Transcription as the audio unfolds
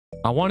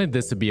I wanted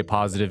this to be a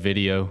positive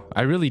video.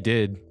 I really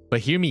did. But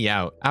hear me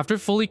out. After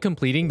fully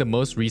completing the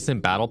most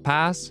recent battle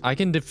pass, I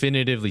can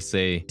definitively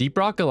say Deep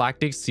Rock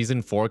Galactic's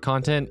Season 4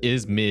 content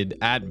is mid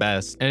at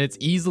best, and it's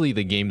easily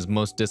the game's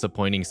most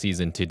disappointing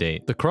season to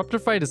date. The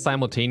corruptor fight is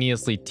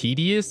simultaneously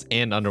tedious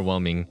and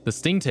underwhelming. The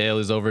stingtail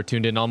is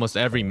overtuned in almost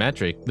every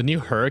metric. The new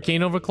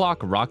hurricane overclock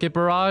rocket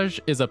barrage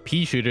is a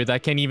pea shooter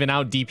that can't even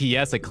out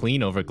DPS a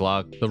clean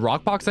overclock. The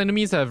rockpox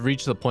enemies have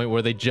reached the point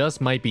where they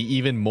just might be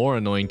even more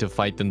annoying to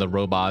fight than the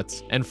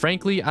robots. And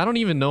frankly, I don't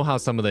even know how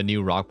some of the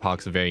new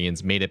rockpox variants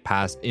made it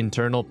past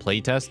internal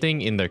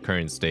playtesting in their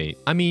current state.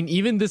 I mean,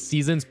 even this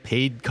season's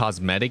paid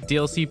cosmetic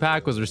DLC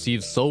pack was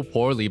received so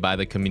poorly by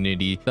the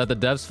community that the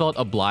devs felt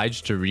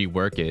obliged to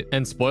rework it.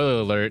 And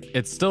spoiler alert,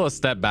 it's still a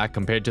step back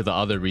compared to the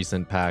other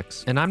recent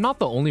packs. And I'm not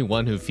the only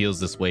one who feels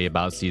this way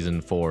about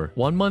Season 4.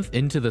 1 month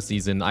into the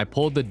season, I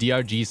pulled the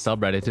DRG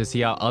subreddit to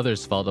see how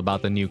others felt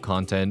about the new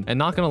content, and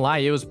not gonna lie,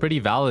 it was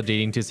pretty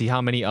validating to see how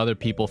many other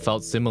people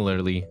felt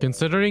similarly.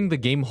 Considering the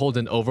game holds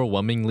an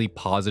overwhelmingly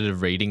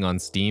positive rating on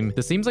Steam,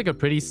 this seems like a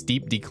pretty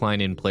steep decline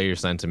in player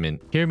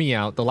sentiment. Hear me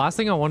out, the last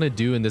thing I want to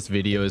do in this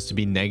video is to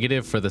be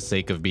negative for the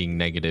sake of being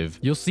negative.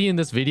 You'll see in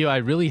this video I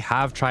really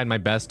have tried my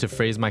best to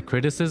phrase my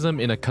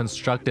criticism in a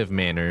constructive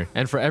manner,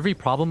 and for every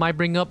problem I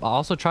bring up, I'll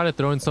also try to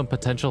throw in some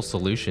potential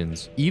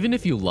solutions. Even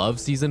if you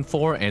love Season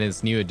 4 and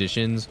its new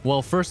additions,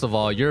 well, first of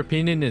all, your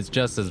opinion is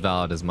just as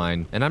valid as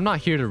mine, and I'm not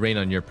here to rain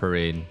on your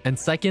parade. And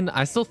second,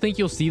 I still think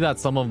you'll see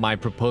that some of my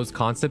proposed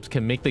concepts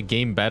can make the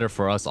game better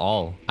for us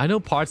all. I know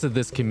parts of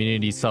this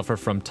community suffer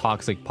from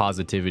toxic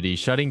positivity,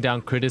 shutting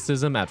down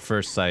criticism at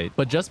first sight.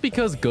 But just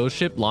because Ghost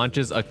Ship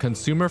launches a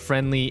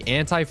consumer-friendly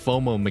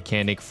anti-FOMO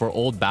mechanic for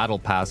old battle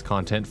pass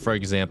content, for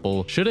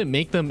example, shouldn't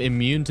make them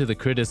immune to the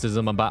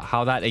criticism about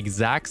how that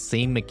exact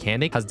same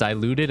mechanic has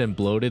diluted and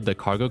bloated the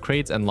cargo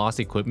crates and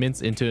lost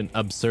equipments into an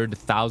absurd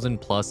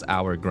 1,000+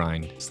 hour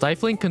grind.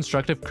 Stifling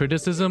constructive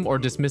criticism or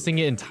dismissing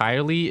it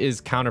entirely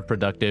is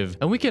counterproductive,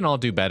 and we can all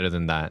do better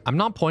than that. I'm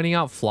not pointing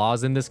out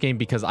flaws in this game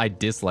because I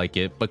dislike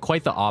it, but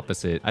quite the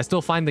opposite. I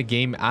still find the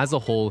game as a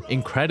whole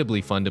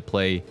incredibly fun to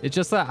play. It's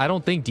just that I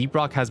don't think Deep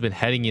Rock has been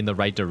heading in the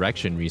right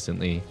direction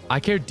recently. I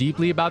care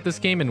deeply about this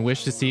game and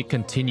wish to see it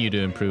continue to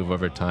improve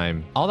over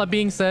time. All that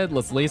being said,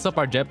 let's lace up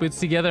our jet boots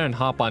together and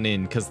hop on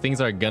in, because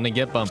things are gonna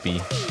get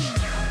bumpy.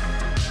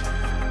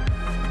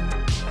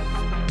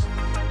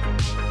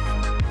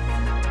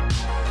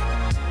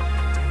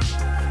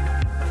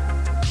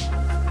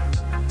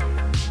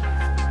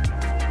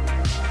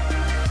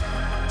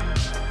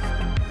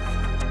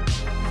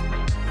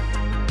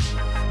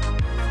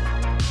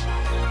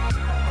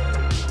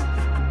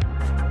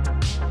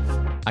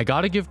 I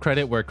gotta give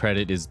credit where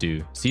credit is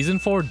due. Season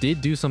 4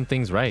 did do some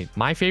things right.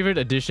 My favorite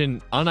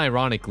addition,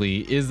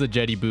 unironically, is the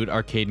Jetty Boot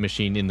arcade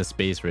machine in the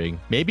space rig.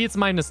 Maybe it's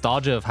my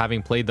nostalgia of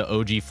having played the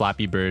OG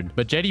Flappy Bird,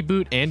 but Jetty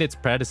Boot and its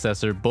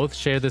predecessor both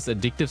share this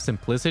addictive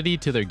simplicity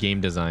to their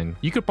game design.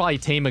 You could probably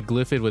tame a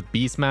Glyphid with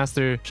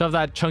Beastmaster, shove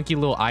that chunky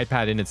little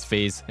iPad in its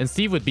face, and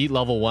Steve would beat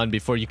level 1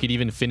 before you could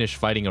even finish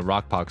fighting a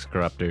Rockpox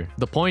corruptor.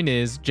 The point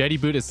is, Jetty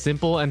Boot is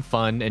simple and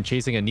fun, and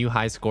chasing a new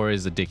high score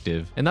is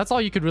addictive. And that's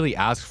all you could really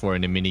ask for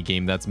in a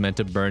minigame that's meant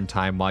to burn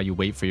time while you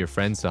wait for your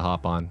friends to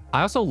hop on.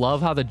 I also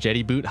love how the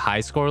Jetty Boot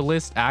high score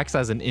list acts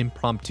as an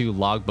impromptu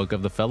logbook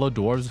of the fellow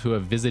dwarves who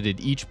have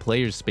visited each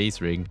player's space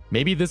rig.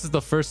 Maybe this is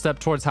the first step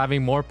towards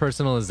having more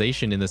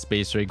personalization in the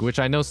space rig, which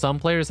I know some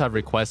players have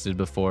requested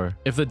before.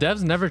 If the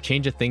devs never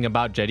change a thing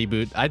about Jetty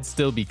Boot, I'd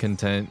still be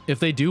content. If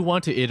they do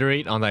want to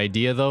iterate on the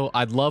idea though,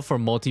 I'd love for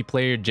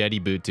multiplayer Jetty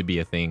Boot to be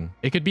a thing.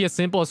 It could be as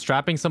simple as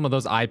strapping some of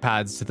those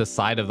iPads to the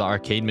side of the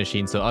arcade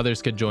machine so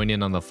others could join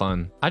in on the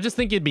fun. I just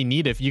think it'd be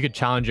neat if you could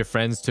challenge your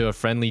friends to a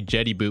friendly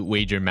Jetty Boot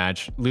wager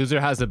match. Loser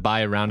has to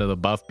buy a round of the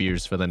buff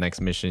beers for the next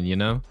mission, you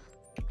know?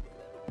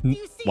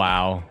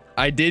 Wow.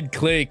 I did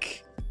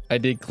click.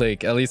 At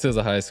least it was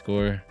a high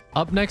score.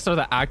 Up next are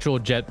the actual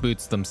jet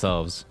boots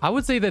themselves. I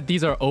would say that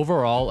these are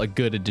overall a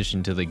good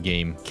addition to the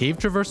game. Cave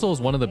traversal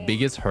is one of the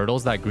biggest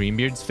hurdles that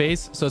Greenbeards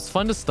face, so it's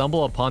fun to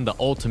stumble upon the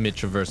ultimate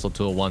traversal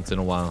tool once in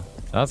a while.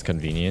 That's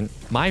convenient.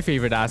 My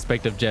favorite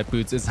aspect of jet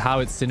boots is how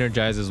it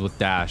synergizes with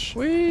dash.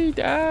 Whee,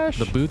 dash!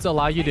 The boots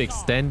allow you to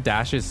extend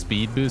dash's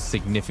speed boost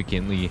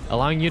significantly,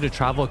 allowing you to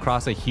travel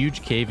across a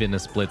huge cave in a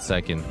split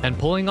second. And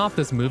pulling off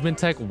this movement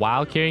tech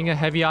while carrying a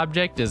heavy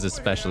object is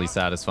especially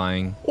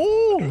satisfying.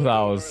 Ooh, that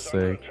was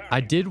sick.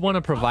 I did want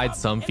to provide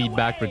some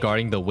feedback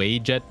regarding the way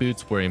jet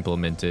boots were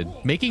implemented.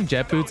 Making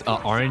jet boots a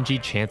RNG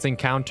chance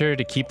encounter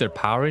to keep their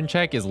power in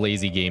check is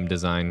lazy game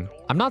design.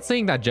 I'm not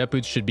saying that jet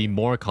boots should be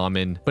more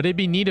common, but it'd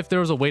be neat if there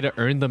was a way to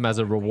earn them as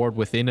a reward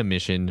within a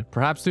mission,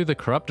 perhaps through the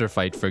corruptor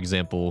fight, for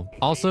example.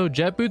 Also,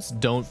 jet boots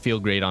don't feel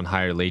great on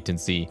higher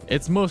latency.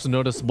 It's most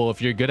noticeable if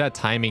you're good at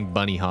timing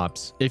bunny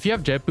hops. If you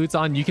have jet boots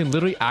on, you can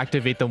literally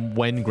activate them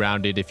when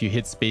grounded if you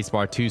hit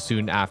spacebar too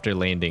soon after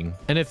landing.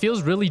 And it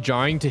feels really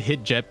jarring to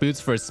hit jet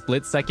boots for a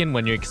split second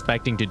when you're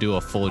expecting to do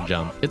a full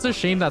jump. It's a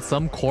shame that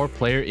some core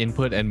player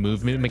input and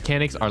movement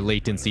mechanics are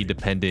latency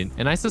dependent,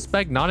 and I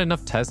suspect not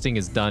enough testing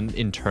is done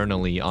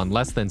internally on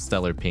less than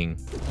stellar ping.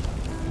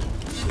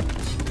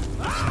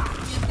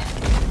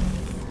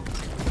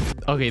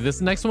 Okay,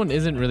 this next one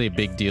isn't really a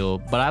big deal,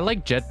 but I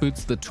like Jet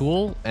Boots the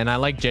tool, and I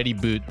like Jetty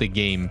Boot the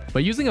game.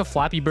 But using a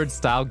Flappy Bird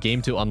style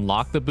game to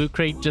unlock the boot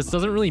crate just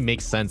doesn't really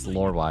make sense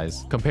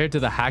lore-wise, compared to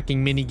the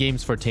hacking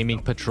mini-games for taming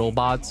patrol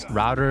bots,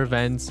 router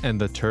events,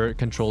 and the turret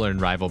controller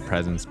and rival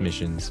presence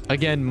missions.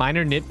 Again,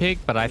 minor nitpick,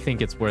 but I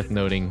think it's worth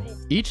noting.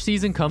 Each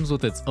season comes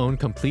with its own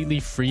completely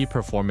free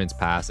performance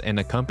pass and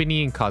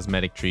accompanying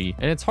cosmetic tree,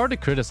 and it's hard to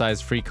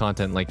criticize free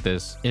content like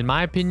this. In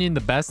my opinion,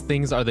 the best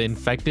things are the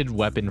infected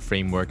weapon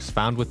frameworks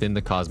found within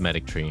the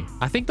cosmetic tree.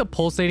 I think the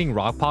pulsating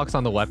rockpox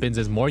on the weapons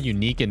is more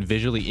unique and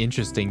visually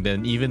interesting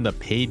than even the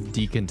paid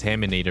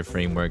decontaminator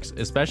frameworks,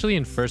 especially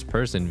in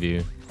first-person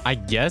view. I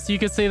guess you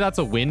could say that's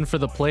a win for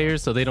the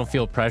players so they don't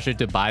feel pressured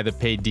to buy the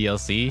paid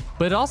DLC,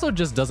 but it also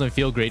just doesn't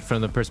feel great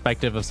from the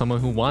perspective of someone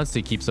who wants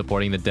to keep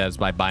supporting the devs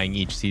by buying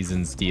each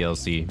season's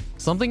DLC.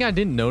 Something I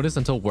didn't notice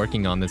until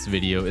working on this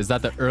video is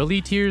that the early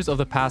tiers of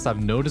the pass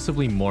have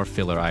noticeably more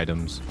filler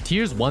items.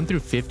 Tiers 1 through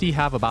 50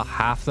 have about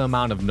half the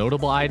amount of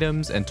notable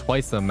items and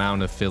twice the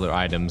amount of filler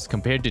items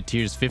compared to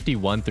tiers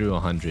 51 through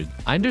 100.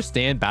 I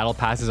understand battle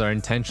passes are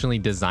intentionally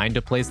designed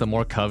to place the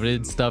more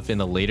coveted stuff in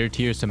the later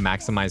tiers to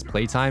maximize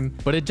playtime,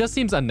 but it just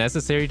seems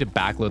unnecessary to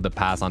backload the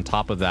pass on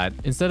top of that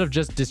instead of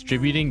just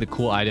distributing the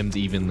cool items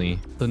evenly.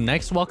 The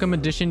next welcome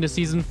addition to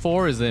Season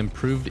 4 is the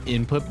improved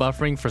input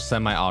buffering for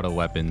semi-auto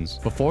weapons.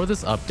 Before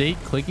this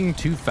update, clicking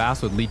too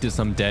fast would lead to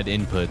some dead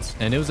inputs,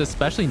 and it was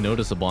especially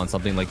noticeable on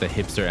something like the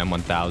Hipster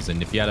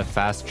M1000 if you had a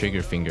fast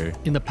trigger finger.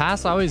 In the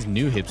past, I always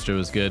knew Hipster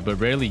was good, but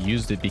rarely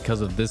used it because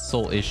of this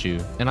sole issue,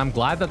 and I'm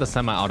glad that the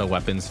semi-auto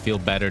weapons feel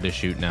better to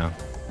shoot now.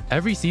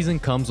 Every season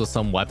comes with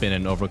some weapon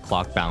and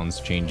overclock balance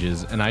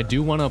changes, and I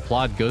do want to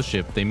applaud Ghost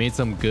Ship. They made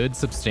some good,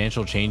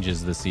 substantial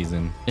changes this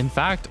season. In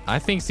fact, I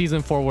think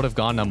Season 4 would have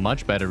gotten a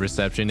much better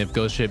reception if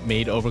Ghost Ship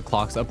made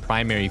overclocks a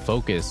primary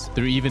focus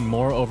through even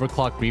more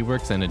overclock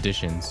reworks and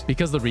additions.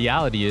 Because the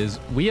reality is,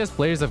 we as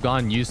players have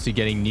gotten used to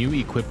getting new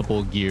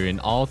equipable gear in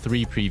all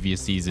 3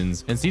 previous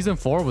seasons, and Season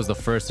 4 was the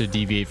first to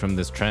deviate from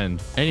this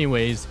trend.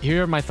 Anyways,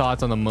 here are my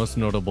thoughts on the most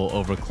notable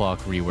overclock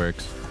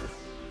reworks.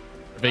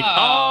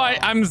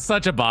 I'm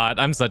such a bot.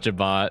 I'm such a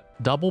bot.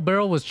 Double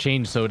barrel was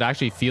changed so it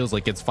actually feels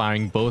like it's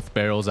firing both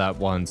barrels at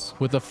once,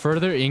 with a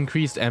further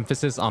increased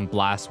emphasis on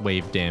blast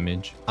wave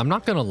damage. I'm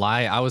not gonna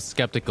lie, I was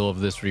skeptical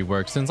of this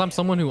rework since I'm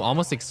someone who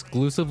almost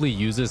exclusively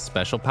uses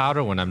special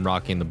powder when I'm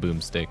rocking the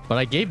boomstick. But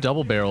I gave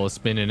double barrel a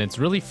spin and it's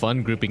really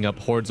fun grouping up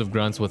hordes of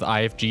grunts with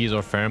IFGs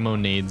or pheromone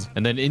nades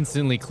and then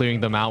instantly clearing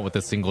them out with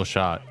a single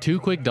shot.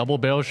 2 quick double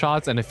barrel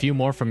shots and a few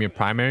more from your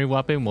primary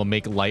weapon will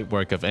make light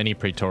work of any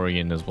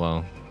Praetorian as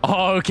well.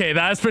 Oh, okay,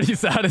 that's pretty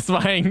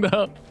satisfying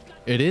though.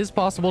 It is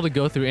possible to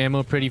go through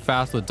ammo pretty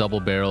fast with double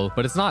barrel,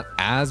 but it's not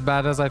as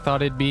bad as I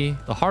thought it'd be.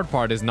 The hard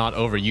part is not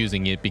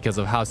overusing it because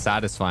of how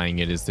satisfying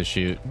it is to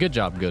shoot. Good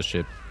job, Ghost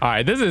Ship. All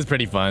right, this is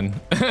pretty fun.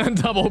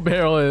 Double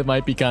barrel, it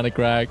might be kind of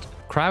cracked.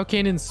 Cryo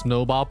Cannon's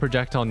snowball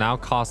projectile now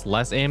costs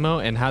less ammo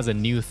and has a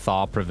new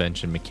thaw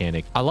prevention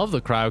mechanic. I love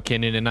the Cryo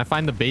Cannon and I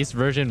find the base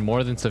version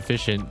more than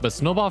sufficient, but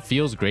snowball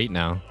feels great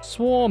now.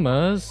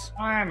 Swarmers.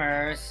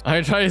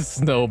 I try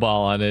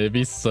snowball on it, it'd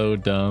be so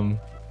dumb.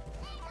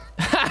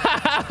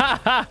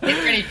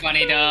 It's pretty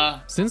funny though.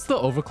 Since the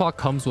overclock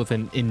comes with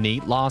an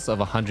innate loss of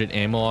 100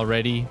 ammo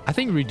already, I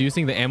think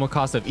reducing the ammo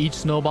cost of each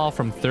snowball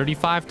from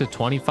 35 to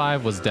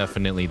 25 was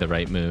definitely the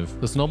right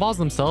move. The snowballs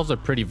themselves are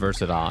pretty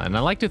versatile, and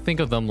I like to think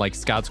of them like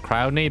Scout's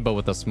Cryonade but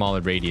with a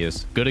smaller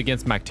radius. Good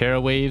against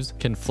Mactera waves,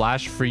 can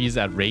flash freeze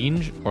at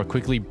range, or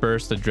quickly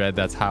burst a dread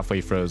that's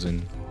halfway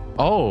frozen.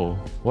 Oh,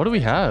 what do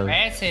we have?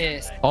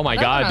 Oh my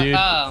god, dude.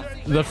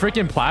 The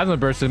freaking plasma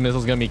burster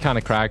missile is gonna be kind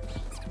of cracked.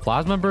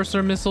 Plasma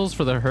burster missiles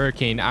for the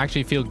Hurricane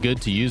actually feel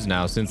good to use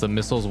now since the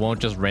missiles won't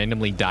just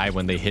randomly die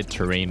when they hit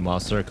terrain while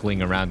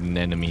circling around an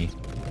enemy.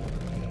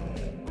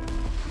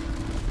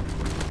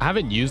 I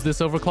haven't used this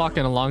overclock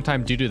in a long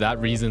time due to that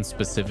reason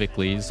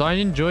specifically, so I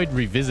enjoyed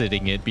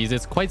revisiting it because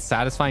it's quite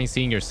satisfying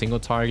seeing your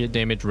single target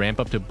damage ramp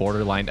up to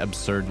borderline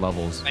absurd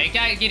levels. You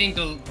guys getting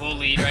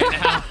bullied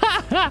right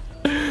now.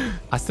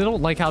 I still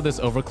don't like how this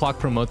overclock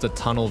promotes a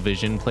tunnel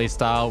vision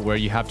playstyle where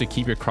you have to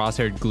keep your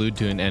crosshair glued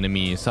to an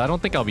enemy, so I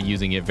don't think I'll be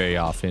using it very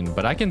often,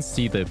 but I can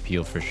see the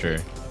appeal for sure.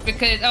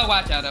 Because, oh,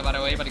 watch out though, by the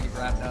way, you're about to get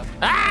wrapped up.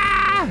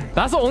 Ah!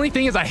 That's the only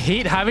thing is I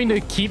hate having to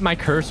keep my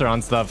cursor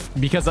on stuff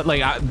because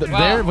like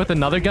there with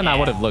another gun, yeah. I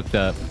would have looked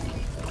up.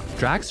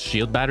 Drax's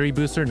shield battery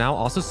booster now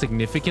also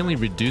significantly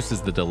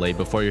reduces the delay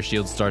before your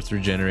shield starts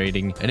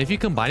regenerating, and if you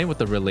combine it with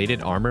the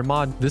related armor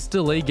mod, this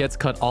delay gets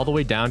cut all the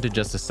way down to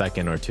just a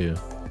second or two.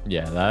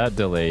 Yeah, that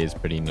delay is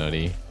pretty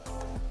nutty.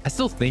 I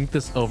still think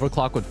this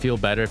overclock would feel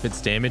better if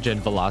its damage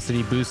and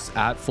velocity boosts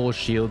at full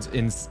shields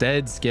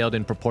instead scaled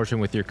in proportion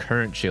with your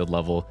current shield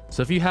level.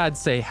 So if you had,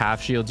 say,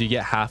 half shields, you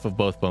get half of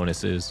both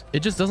bonuses.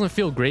 It just doesn't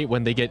feel great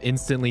when they get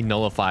instantly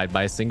nullified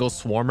by a single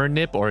swarmer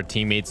nip or a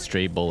teammate's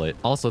stray bullet.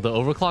 Also, the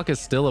overclock is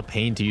still a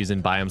pain to use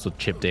in biomes with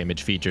chip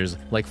damage features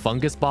like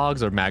fungus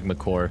bogs or magma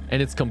core,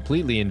 and it's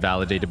completely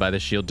invalidated by the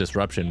shield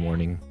disruption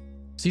warning.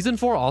 Season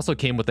 4 also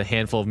came with a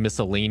handful of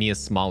miscellaneous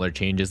smaller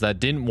changes that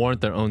didn't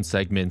warrant their own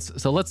segments,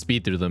 so let's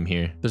speed through them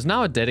here. There's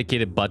now a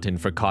dedicated button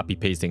for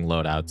copy-pasting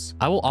loadouts.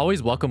 I will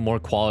always welcome more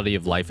quality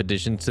of life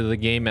additions to the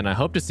game, and I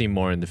hope to see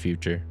more in the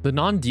future. The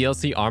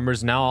non-DLC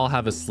armors now all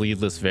have a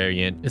sleeveless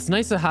variant. It's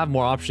nice to have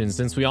more options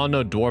since we all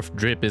know Dwarf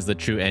Drip is the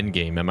true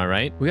endgame, am I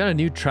right? We got a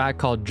new track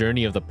called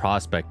Journey of the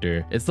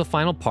Prospector. It's the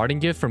final parting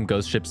gift from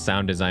Ghost Ship's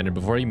sound designer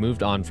before he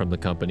moved on from the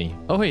company.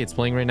 Oh hey, it's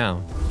playing right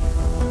now.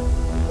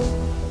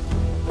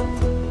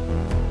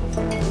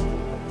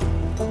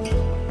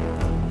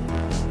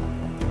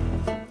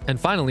 And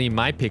finally,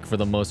 my pick for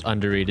the most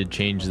underrated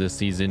change this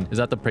season is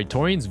that the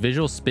Praetorian's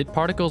visual spit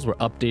particles were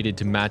updated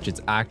to match its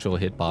actual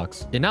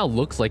hitbox. It now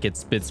looks like it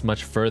spits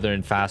much further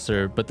and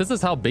faster, but this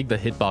is how big the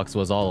hitbox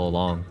was all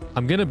along.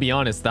 I'm gonna be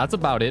honest, that's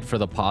about it for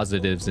the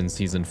positives in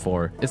Season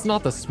 4. It's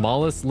not the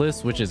smallest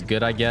list, which is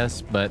good I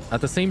guess, but at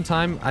the same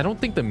time, I don't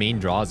think the main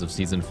draws of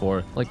Season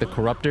 4, like the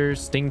Corruptor,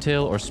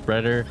 Stingtail, or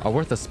Spreader, are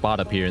worth a spot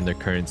up here in their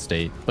current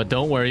state. But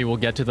don't worry, we'll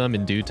get to them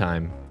in due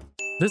time.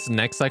 This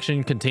next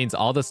section contains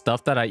all the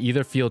stuff that I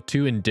either feel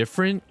too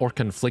indifferent or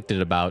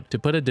conflicted about to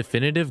put a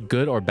definitive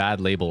good or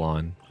bad label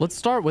on. Let's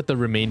start with the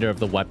remainder of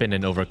the weapon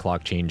and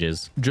overclock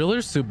changes.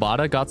 Driller's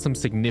Subata got some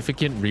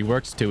significant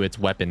reworks to its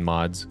weapon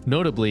mods.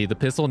 Notably, the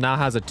pistol now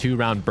has a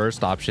 2-round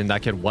burst option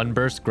that can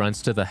 1-burst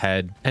grunts to the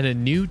head, and a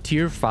new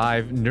tier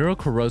 5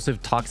 neurocorrosive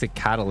toxic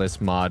catalyst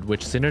mod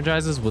which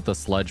synergizes with the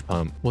sludge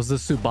pump. Was the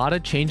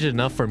Subata changed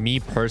enough for me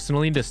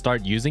personally to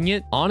start using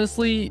it?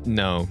 Honestly,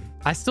 no.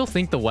 I still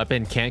think the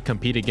weapon can't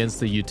compete against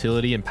the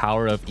utility and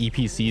power of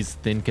EPC's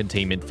thin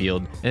containment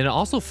field, and it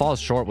also falls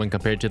short when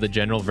compared to the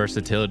general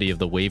versatility of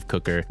the Wave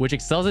Cooker, which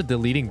excels at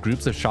deleting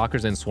groups of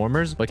shockers and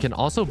swarmers, but can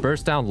also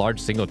burst down large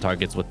single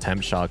targets with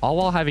temp shock, all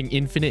while having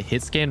infinite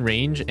hit scan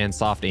range and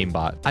soft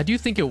aimbot. I do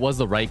think it was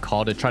the right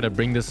call to try to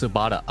bring the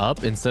Subata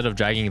up instead of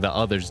dragging the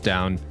others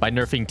down by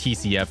nerfing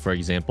TCF, for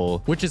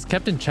example, which is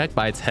kept in check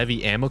by its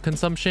heavy ammo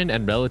consumption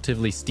and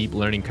relatively steep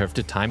learning curve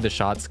to time the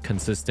shots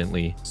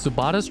consistently.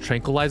 Subata's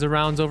tranquilizer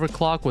rounds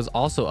overclock was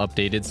also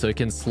updated so it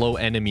can slow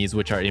enemies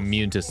which are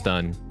immune to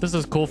stun. This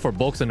is cool for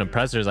bulks and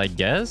oppressors, I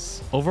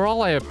guess.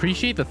 Overall, I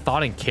appreciate the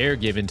thought and care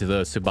given to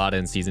the Subata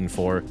in Season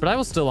 4, but I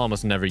will still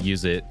almost never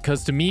use it,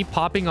 cause to me,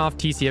 popping off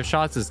TCF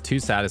shots is too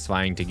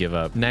satisfying to give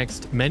up.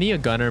 Next, many a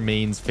gunner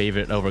main's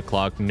favorite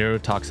overclock,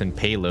 neurotoxin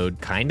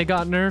payload, kinda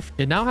got nerfed.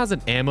 It now has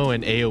an ammo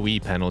and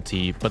AoE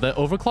penalty, but the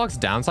overclock's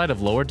downside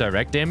of lower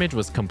direct damage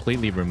was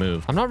completely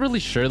removed. I'm not really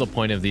sure the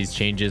point of these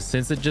changes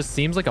since it just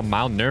seems like a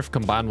mild nerf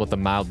combined with a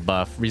mild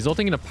buff,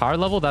 resulting in a power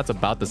level that's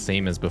about the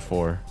same as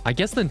before. I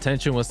guess the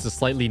intention was to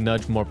slightly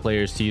nudge more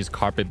players to use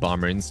Carpet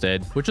Bomber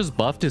instead, which was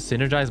buffed to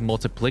synergize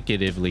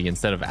multiplicatively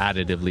instead of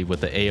additively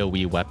with the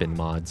AoE weapon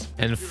mods.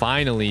 And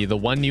finally, the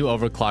one new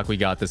overclock we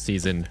got this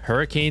season,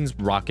 Hurricane's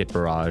Rocket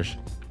Barrage.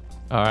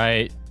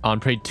 Alright, on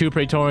two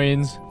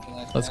Praetorians.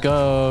 Let's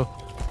go.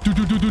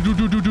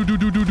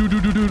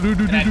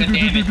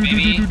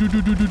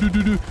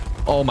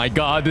 Oh my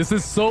god, this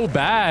is so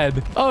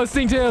bad. Oh,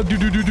 Stingtail.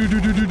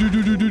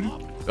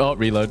 Oh,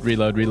 reload.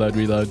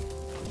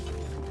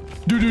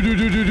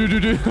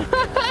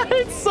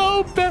 It's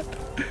so bad.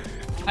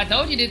 I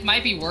told you this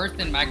might be worse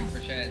than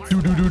Magnificent.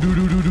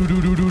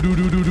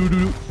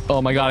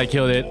 Oh my god, I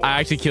killed it. I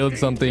actually killed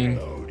something.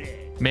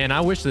 Man,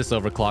 I wish this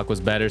overclock was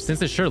better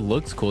since it sure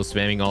looks cool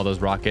spamming all those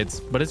rockets,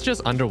 but it's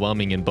just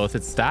underwhelming in both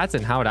its stats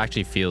and how it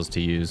actually feels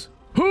to use.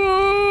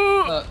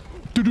 I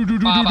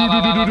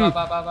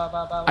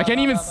can't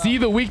even see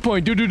the weak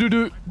point.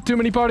 Too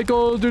many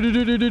particles.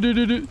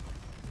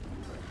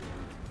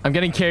 I'm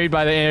getting carried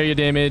by the area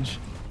damage.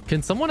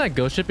 Can someone at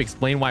Ghost Ship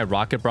explain why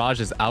Rocket Barrage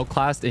is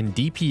outclassed in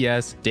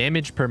DPS,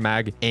 damage per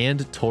mag,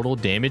 and total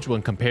damage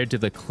when compared to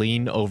the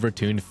clean,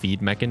 overtuned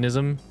feed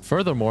mechanism?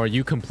 Furthermore,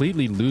 you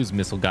completely lose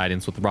missile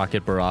guidance with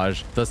Rocket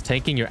Barrage, thus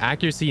tanking your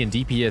accuracy and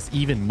DPS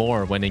even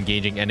more when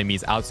engaging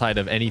enemies outside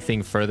of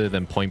anything further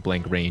than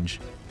point-blank range.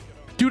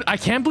 Dude, I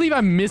can't believe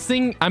I'm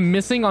missing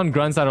on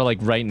grunts that are like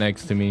right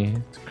next to me.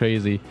 It's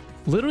crazy.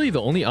 Literally, the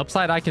only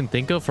upside I can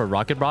think of for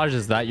Rocket Barrage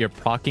is that you're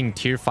proccing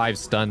tier 5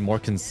 stun more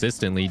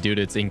consistently due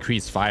to its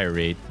increased fire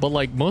rate. But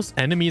like, most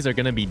enemies are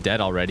gonna be dead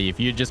already if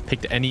you just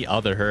picked any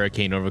other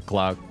Hurricane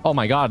overclock. Oh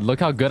my god, look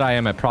how good I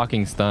am at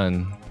proccing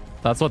stun.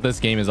 That's what this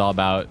game is all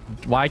about.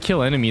 Why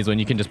kill enemies when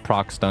you can just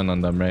proc stun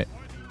on them, right?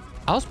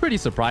 I was pretty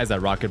surprised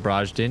that Rocket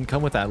Barrage didn't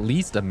come with at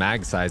least a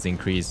mag size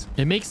increase.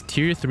 It makes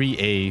tier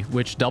 3A,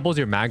 which doubles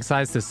your mag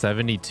size to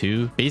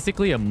 72,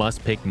 basically a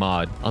must-pick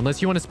mod,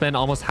 unless you want to spend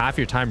almost half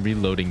your time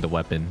reloading the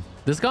weapon.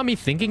 This got me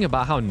thinking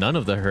about how none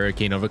of the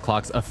Hurricane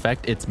overclocks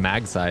affect its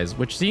mag size,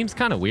 which seems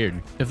kind of weird.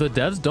 If the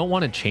devs don't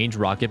want to change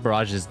Rocket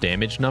Barrage's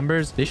damage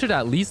numbers, they should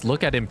at least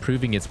look at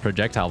improving its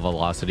projectile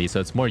velocity so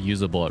it's more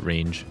usable at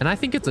range. And I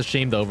think it's a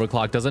shame the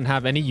overclock doesn't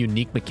have any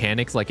unique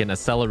mechanics like an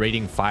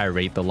accelerating fire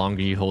rate the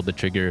longer you hold the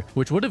trigger,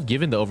 which would have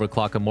given the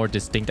overclock a more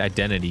distinct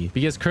identity,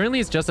 because currently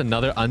it's just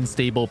another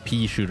unstable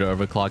pea shooter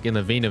overclock in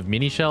the vein of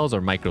mini shells or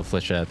micro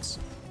flechettes.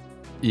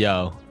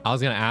 Yo, I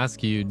was gonna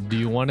ask you, do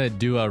you want to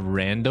do a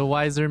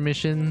randoweisser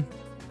mission?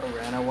 A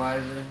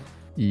randoweisser?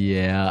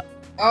 Yeah.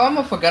 Oh, I'm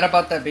gonna forget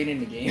about that being in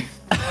the game.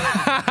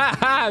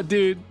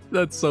 Dude,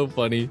 that's so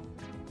funny.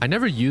 I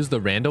never used the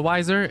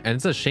randoweisser, and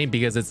it's a shame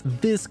because it's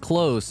this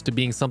close to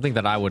being something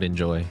that I would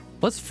enjoy.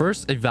 Let's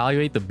first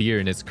evaluate the beer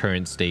in its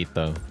current state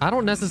though. I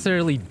don't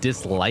necessarily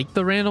dislike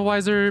the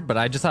randoweisser, but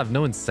I just have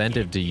no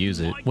incentive to use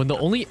it. When the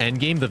only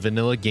endgame the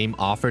vanilla game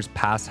offers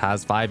past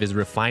Has5 is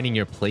refining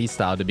your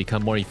playstyle to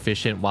become more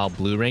efficient while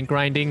blue rank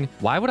grinding,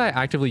 why would I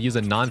actively use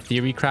a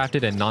non-theory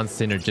crafted and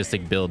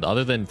non-synergistic build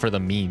other than for the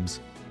memes?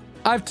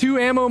 I have 2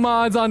 ammo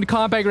mods on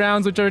compact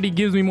rounds, which already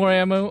gives me more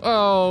ammo.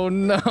 Oh,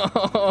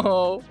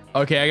 no.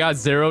 Okay, I got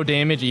 0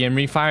 damage EM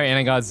refire, and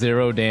I got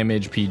 0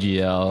 damage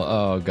PGL.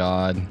 Oh,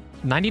 God.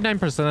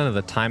 99% of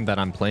the time that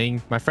I'm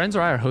playing, my friends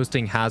or I are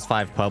hosting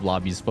Has5 pub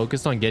lobbies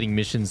focused on getting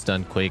missions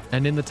done quick,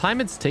 and in the time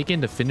it's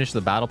taken to finish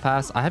the battle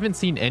pass, I haven't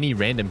seen any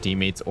random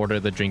teammates order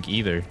the drink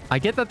either. I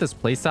get that this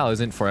playstyle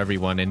isn't for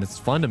everyone and it's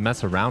fun to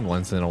mess around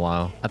once in a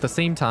while. At the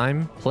same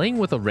time, playing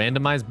with a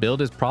randomized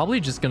build is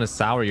probably just gonna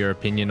sour your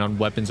opinion on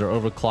weapons or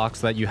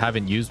overclocks that you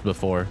haven't used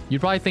before.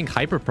 You'd probably think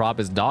hyperprop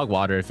is dog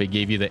water if it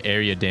gave you the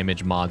area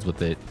damage mods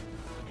with it.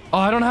 Oh,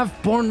 I don't have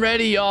Born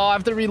Ready. Oh, I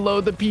have to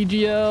reload the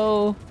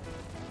PGL.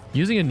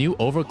 Using a new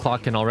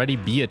overclock can already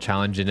be a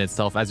challenge in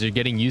itself as you're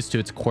getting used to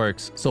its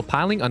quirks, so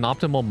piling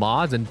unoptimal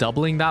mods and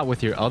doubling that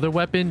with your other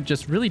weapon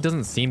just really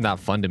doesn't seem that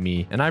fun to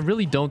me, and I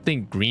really don't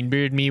think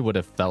Greenbeard me would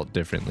have felt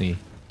differently.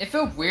 It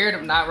felt weird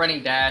of not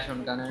running dash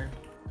on Gunner.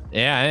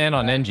 Yeah, and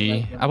on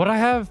NG. What I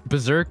have?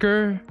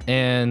 Berserker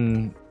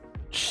and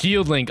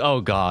Shield Link. Oh,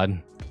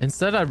 God.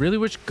 Instead, I really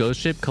wish Ghost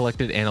Ship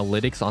collected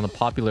analytics on the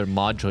popular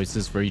mod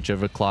choices for each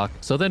overclock,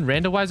 so then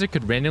randoweisser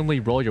could randomly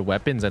roll your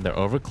weapons and their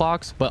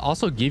overclocks, but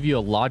also give you a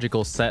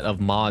logical set of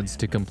mods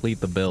to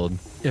complete the build.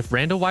 If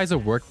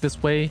randoweisser worked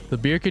this way, the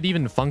beer could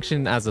even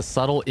function as a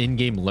subtle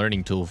in-game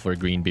learning tool for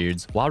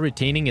Greenbeards, while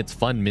retaining its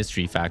fun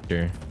mystery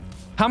factor.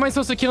 How am I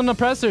supposed to kill an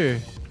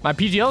oppressor? My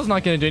PGL is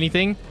not going to do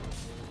anything.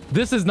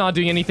 This is not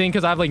doing anything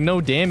because I have like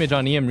no damage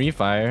on EM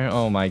refire.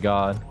 Oh my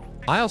God.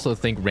 I also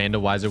think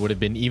randoweisser would have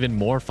been even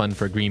more fun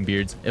for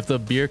Greenbeards if the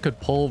beer could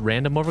pull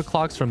random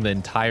overclocks from the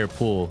entire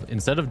pool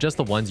instead of just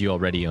the ones you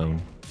already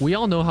own. We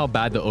all know how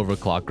bad the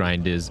overclock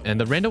grind is, and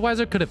the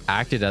randoweisser could have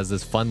acted as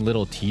this fun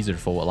little teaser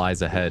for what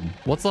lies ahead.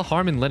 What's the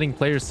harm in letting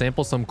players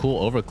sample some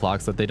cool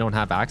overclocks that they don't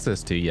have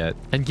access to yet?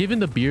 And given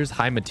the beer's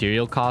high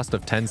material cost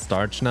of 10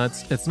 starch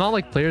nuts, it's not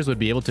like players would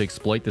be able to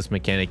exploit this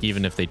mechanic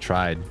even if they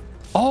tried.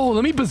 Oh,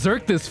 let me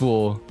berserk this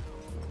fool.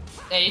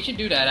 Yeah, you should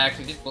do that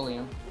actually, just bully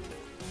him.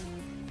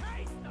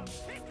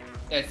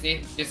 Yeah,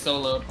 see? Just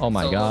soloed. Oh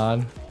my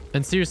God.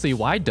 And seriously,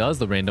 why does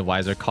the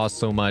randoweisser cost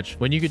so much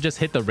when you could just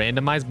hit the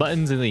randomize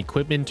buttons in the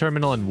equipment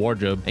terminal and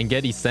wardrobe and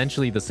get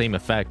essentially the same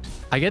effect?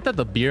 I get that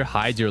the beer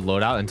hides your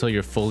loadout until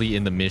you're fully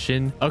in the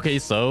mission. Okay,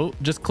 so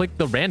just click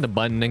the random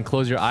button and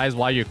close your eyes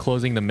while you're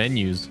closing the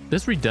menus.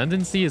 This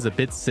redundancy is a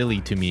bit silly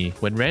to me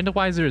when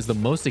randoweisser is the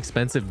most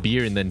expensive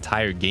beer in the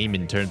entire game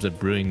in terms of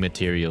brewing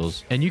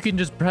materials, and you can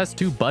just press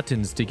 2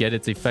 buttons to get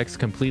its effects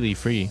completely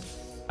free.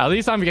 At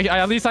least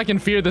I can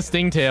fear the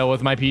stingtail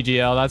with my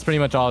PGL. That's pretty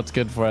much all it's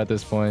good for at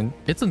this point.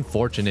 It's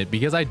unfortunate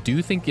because I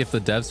do think if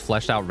the devs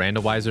fleshed out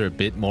randoweisser a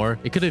bit more,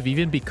 it could have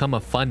even become a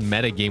fun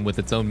meta game with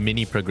its own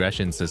mini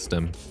progression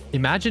system.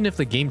 Imagine if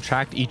the game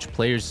tracked each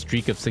player's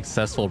streak of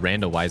successful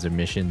randoweisser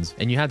missions,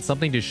 and you had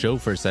something to show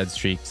for said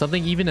streak,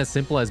 something even as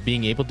simple as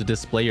being able to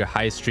display your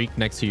highest streak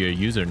next to your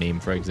username,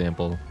 for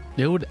example.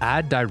 It would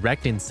add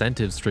direct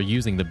incentives for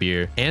using the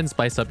beer and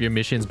spice up your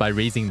missions by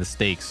raising the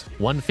stakes.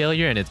 One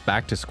failure and it's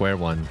back to square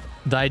one.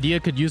 The idea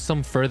could use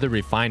some further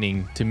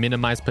refining to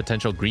minimize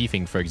potential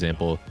griefing, for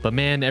example. But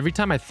man, every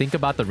time I think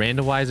about the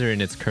randoweisser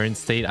in its current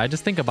state, I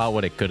just think about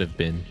what it could have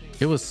been.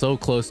 It was so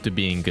close to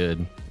being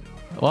good.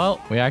 Well,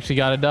 we actually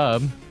got a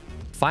dub.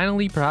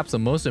 Finally, perhaps the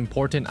most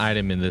important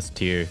item in this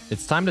tier,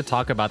 it's time to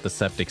talk about the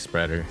septic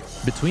spreader.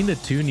 Between the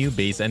 2 new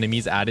base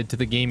enemies added to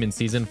the game in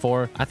Season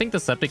 4, I think the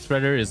septic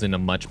spreader is in a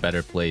much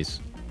better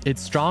place.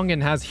 It's strong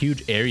and has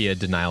huge area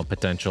denial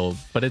potential,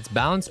 but it's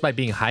balanced by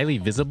being highly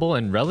visible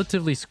and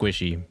relatively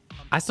squishy.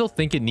 I still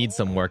think it needs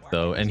some work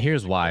though, and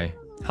here's why.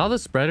 How the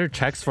spreader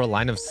checks for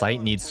line of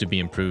sight needs to be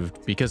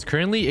improved, because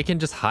currently it can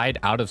just hide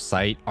out of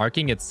sight,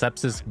 arcing its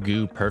sepsis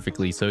goo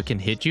perfectly so it can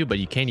hit you, but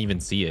you can't even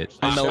see it.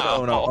 Oh no,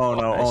 oh no, oh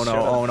no, oh no,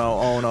 oh no,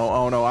 oh no,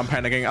 oh no, I'm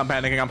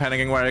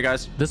panicking, where are you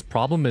guys? This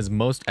problem is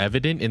most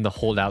evident in the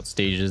holdout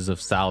stages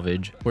of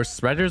salvage, where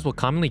spreaders will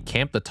commonly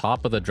camp the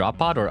top of the drop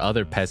pod or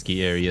other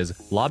pesky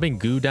areas, lobbing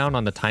goo down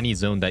on the tiny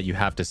zone that you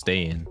have to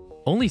stay in.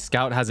 Only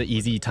Scout has an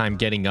easy time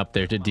getting up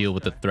there to deal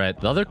with the threat.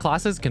 The other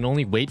classes can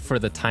only wait for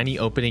the tiny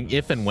opening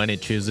if and when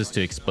it chooses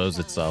to expose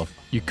itself.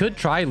 You could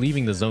try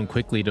leaving the zone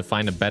quickly to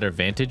find a better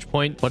vantage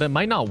point, but it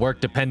might not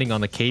work depending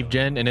on the cave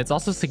gen, and it's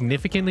also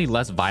significantly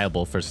less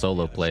viable for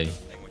solo play.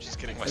 Just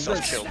getting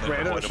myself killed.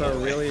 Spreaders are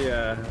really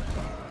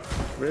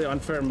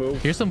unfair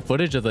move. Here's some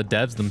footage of the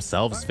devs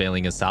themselves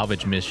failing a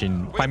salvage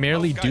mission,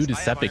 primarily due to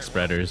septic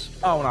spreaders.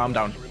 Oh no, I'm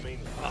down.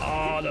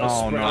 Oh, those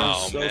Oh, no.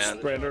 spreaders, those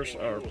spreaders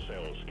are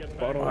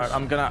bottles. Alright,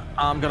 I'm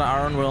gonna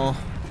iron will.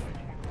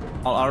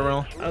 I'll iron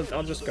will.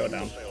 I'll just go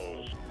down.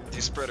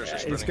 These spreaders are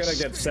He's spreading. gonna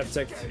get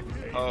septic.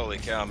 Holy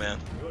cow, man.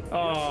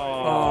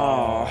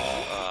 Oh.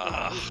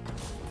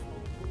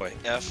 Boy,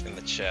 F in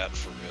the chat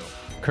for real.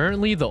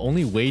 Currently, the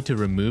only way to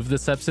remove the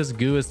sepsis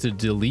goo is to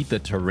delete the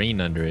terrain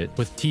under it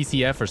with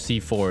TCF or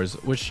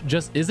C4s, which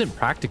just isn't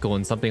practical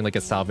in something like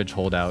a salvage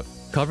holdout.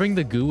 Covering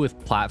the goo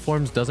with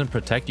platforms doesn't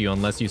protect you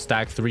unless you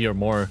stack 3 or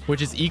more,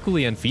 which is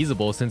equally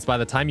unfeasible since by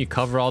the time you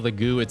cover all the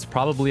goo, it's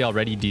probably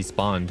already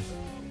despawned.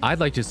 I'd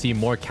like to see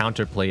more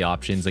counterplay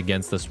options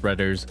against the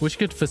spreaders, which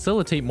could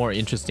facilitate more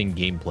interesting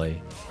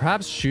gameplay.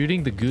 Perhaps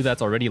shooting the goo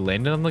that's already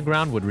landed on the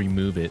ground would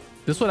remove it.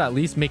 This would at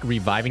least make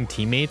reviving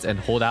teammates and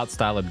holdout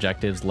style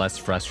objectives less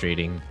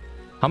frustrating.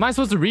 How am I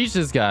supposed to reach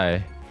this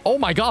guy? Oh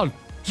my god.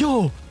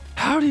 Yo,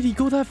 how did he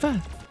go that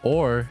fast?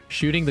 Or,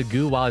 shooting the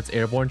goo while it's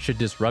airborne should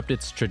disrupt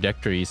its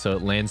trajectory so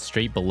it lands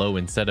straight below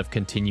instead of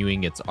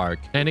continuing its arc.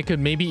 And it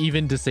could maybe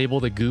even disable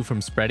the goo from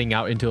spreading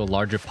out into a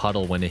larger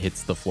puddle when it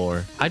hits the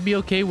floor. I'd be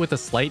okay with a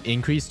slight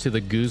increase to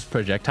the goo's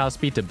projectile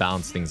speed to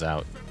balance things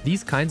out.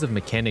 These kinds of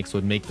mechanics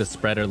would make the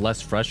spreader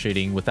less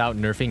frustrating without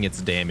nerfing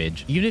its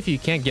damage. Even if you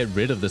can't get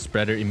rid of the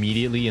spreader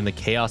immediately in the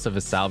chaos of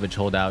a salvage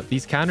holdout,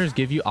 these counters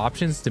give you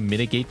options to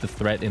mitigate the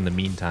threat in the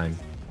meantime.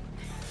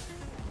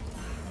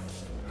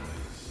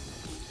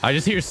 I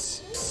just hear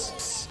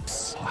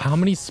how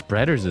many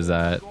spreaders is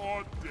that?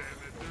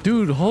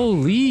 Dude,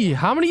 holy,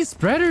 how many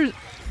spreaders?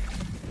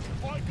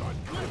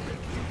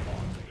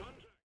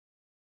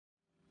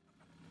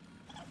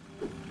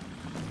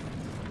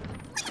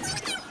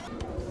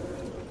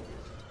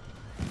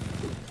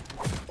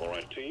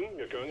 Alright team,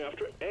 you're going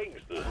after eggs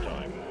this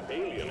time.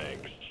 Alien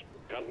eggs.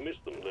 Can't miss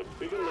them, they're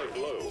big and they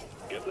glow.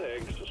 Get the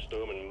eggs to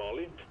Storm and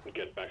Molly and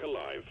get back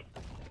alive.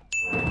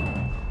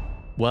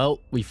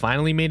 Well, we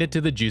finally made it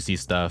to the juicy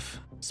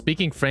stuff.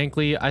 Speaking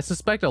frankly, I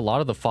suspect a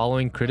lot of the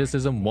following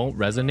criticism won't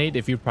resonate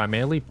if you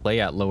primarily play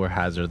at lower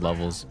hazard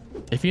levels.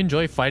 If you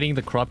enjoy fighting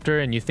the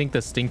corruptor and you think the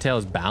stingtail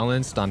is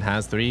balanced on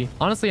Haz 3,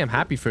 honestly I'm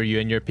happy for you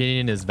and your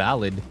opinion is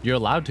valid. You're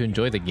allowed to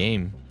enjoy the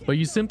game. But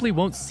you simply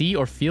won't see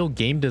or feel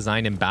game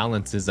design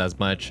imbalances as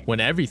much when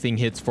everything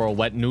hits for a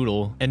wet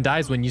noodle and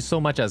dies when you so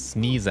much as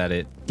sneeze at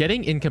it.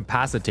 Getting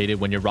incapacitated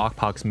when your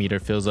rockpox meter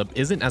fills up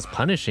isn't as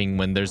punishing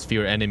when there's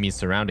fewer enemies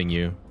surrounding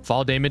you.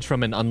 Fall damage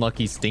from an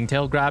unlucky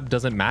stingtail grab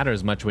doesn't matter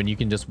as much when you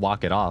can just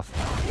walk it off.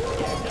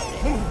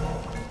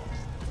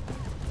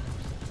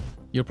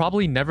 You'll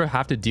probably never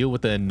have to deal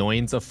with the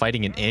annoyance of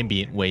fighting an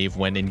ambient wave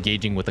when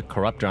engaging with a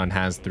corruptor on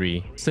Haz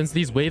 3, since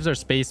these waves are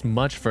spaced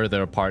much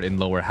further apart in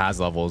lower Haz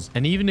levels,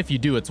 and even if you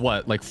do, it's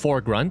what, like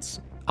 4 grunts?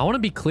 I want to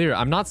be clear,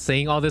 I'm not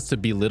saying all this to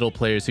belittle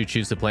players who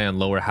choose to play on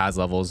lower Haz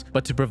levels,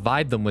 but to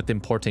provide them with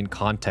important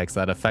context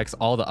that affects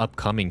all the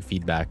upcoming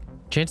feedback.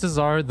 Chances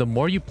are, the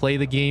more you play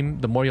the game,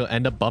 the more you'll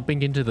end up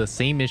bumping into the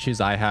same issues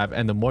I have,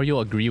 and the more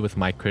you'll agree with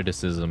my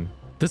criticism.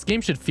 This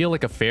game should feel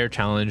like a fair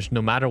challenge no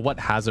matter what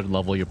hazard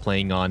level you're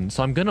playing on,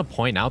 so I'm gonna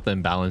point out the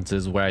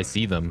imbalances where I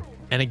see them.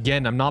 And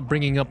again, I'm not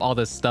bringing up all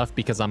this stuff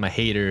because I'm a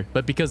hater,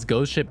 but because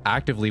Ghost Ship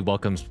actively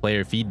welcomes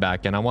player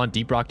feedback and I want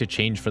Deep Rock to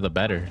change for the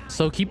better.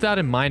 So keep that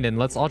in mind and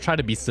let's all try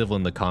to be civil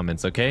in the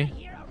comments,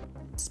 okay?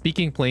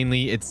 Speaking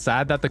plainly, it's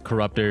sad that the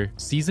Corruptor,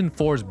 Season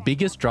 4's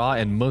biggest draw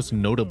and most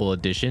notable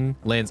addition,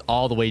 lands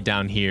all the way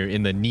down here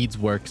in the needs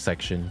work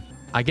section.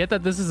 I get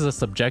that this is a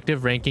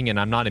subjective ranking and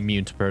I'm not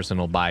immune to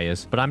personal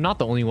bias, but I'm not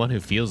the only one who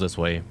feels this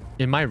way.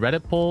 In my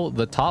Reddit poll,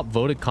 the top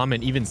voted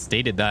comment even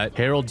stated that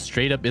Herald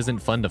straight up isn't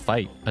fun to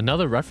fight.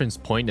 Another reference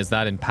point is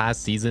that in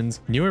past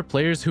seasons, newer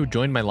players who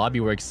joined my lobby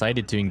were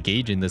excited to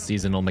engage in the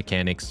seasonal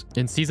mechanics.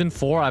 In Season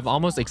 4, I've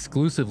almost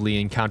exclusively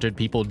encountered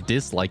people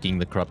disliking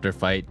the Corruptor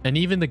fight, and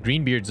even the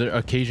Greenbeards are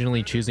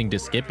occasionally choosing to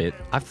skip it.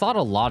 I've thought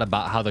a lot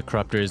about how the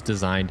Corruptor is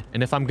designed,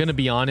 and if I'm gonna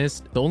be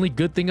honest, the only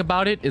good thing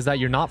about it is that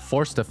you're not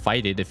forced to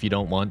fight it if you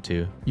don't want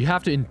to. You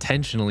have to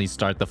intentionally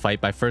start the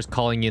fight by first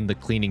calling in the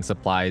cleaning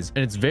supplies,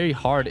 and it's very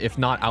hard if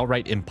not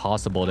outright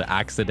impossible to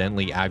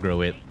accidentally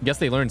aggro it. Guess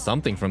they learned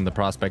something from the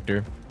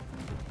Prospector.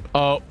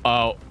 Oh,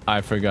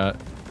 I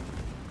forgot.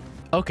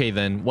 Okay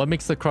then, what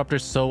makes the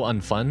Corruptor so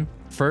unfun?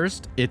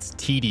 First, it's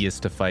tedious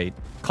to fight.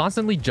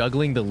 Constantly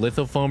juggling the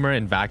lithofoamer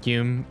and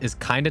vacuum is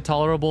kinda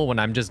tolerable when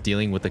I'm just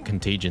dealing with the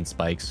contagion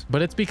spikes,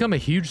 but it's become a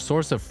huge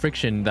source of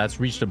friction that's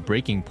reached a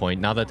breaking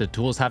point now that the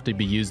tools have to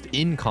be used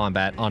in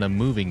combat on a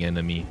moving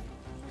enemy.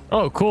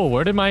 Oh, cool.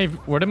 Where did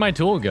my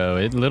tool go?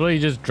 It literally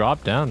just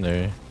dropped down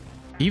there.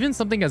 Even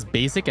something as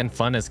basic and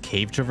fun as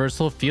cave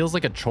traversal feels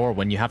like a chore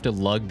when you have to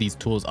lug these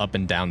tools up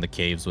and down the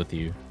caves with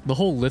you. The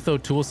whole litho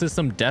tool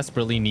system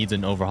desperately needs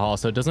an overhaul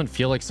so it doesn't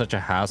feel like such a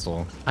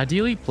hassle.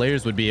 Ideally,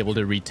 players would be able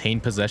to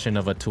retain possession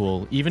of a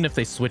tool even if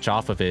they switch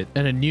off of it,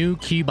 and a new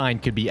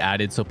keybind could be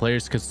added so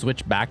players could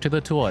switch back to the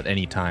tool at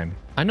any time.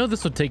 I know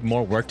this would take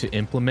more work to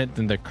implement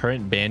than the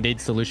current band-aid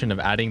solution of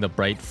adding the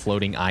bright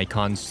floating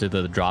icons to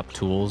the drop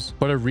tools,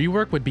 but a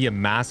rework would be a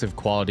massive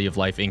quality of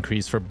life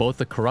increase for both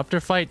the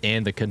Corruptor fight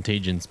and the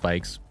contagion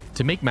spikes.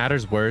 To make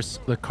matters worse,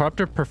 the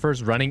corruptor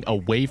prefers running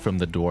away from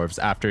the dwarves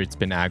after it's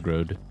been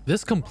aggroed.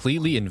 This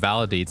completely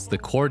invalidates the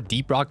core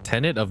Deep Rock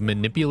tenet of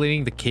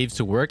manipulating the caves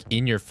to work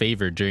in your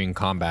favor during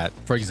combat.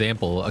 For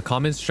example, a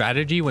common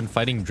strategy when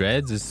fighting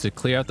dreads is to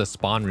clear out the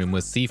spawn room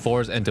with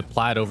C4s and to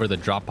plat over the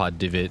drop pod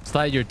divot so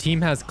that your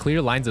team has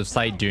clear lines of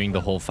sight during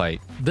the whole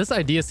fight. This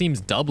idea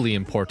seems doubly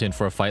important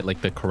for a fight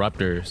like the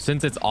corruptor,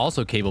 since it's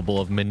also capable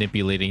of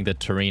manipulating the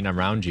terrain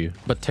around you.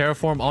 But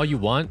terraform all you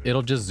want,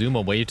 it'll just zoom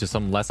away to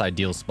some less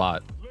ideal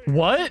spot.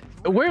 What?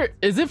 Where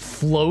is it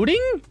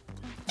floating?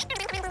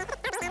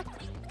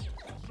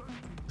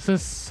 This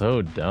is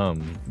so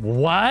dumb.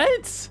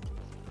 What?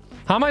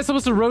 How am I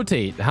supposed to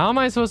rotate? How am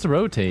I supposed to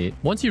rotate?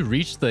 Once you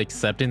reach the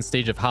acceptance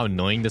stage of how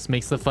annoying this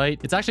makes the fight,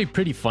 it's actually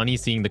pretty funny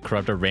seeing the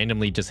corruptor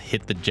randomly just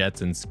hit the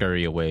jets and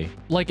scurry away.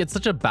 Like, it's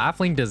such a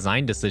baffling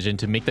design decision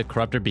to make the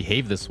corruptor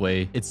behave this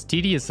way. It's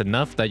tedious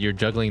enough that you're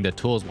juggling the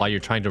tools while you're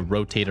trying to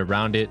rotate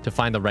around it, to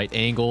find the right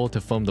angle,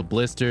 to foam the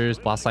blisters,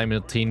 while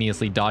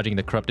simultaneously dodging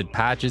the corrupted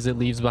patches it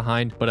leaves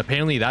behind. But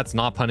apparently that's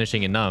not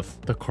punishing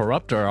enough. The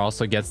corruptor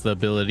also gets the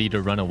ability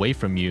to run away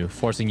from you,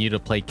 forcing you to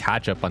play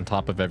catch up on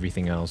top of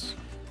everything else.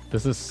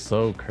 This is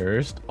so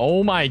cursed.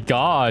 Oh my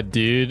god,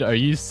 dude. Are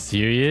you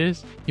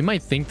serious? You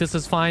might think this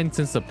is fine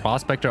since the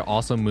prospector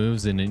also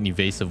moves in an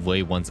evasive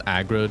way once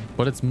aggroed,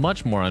 but it's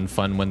much more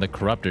unfun when the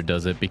corruptor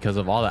does it because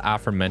of all the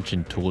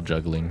aforementioned tool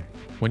juggling.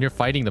 When you're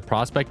fighting the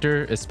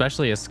prospector,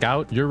 especially a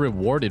scout, you're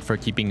rewarded for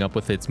keeping up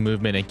with its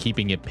movement and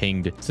keeping it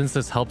pinged, since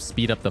this helps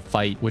speed up the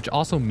fight, which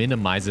also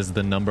minimizes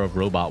the number of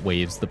robot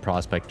waves the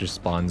prospector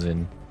spawns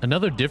in.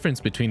 Another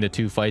difference between the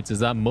two fights is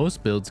that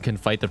most builds can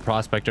fight the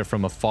prospector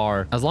from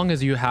afar as long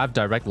as you have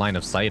direct line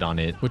of sight on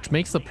it, which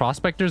makes the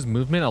prospector's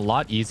movement a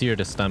lot easier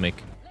to stomach.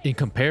 In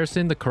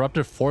comparison, the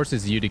corruptor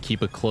forces you to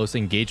keep a close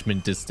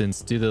engagement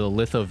distance due to the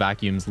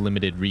lithovacuum's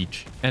limited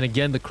reach. And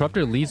again, the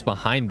corruptor leaves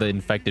behind the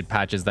infected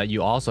patches that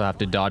you also have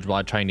to dodge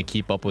while trying to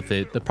keep up with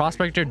it. The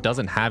prospector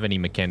doesn't have any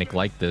mechanic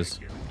like this.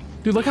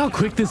 Dude, look how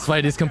quick this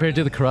fight is compared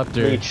to the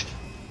corruptor.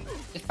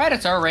 This fight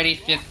is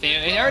already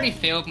it already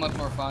feels much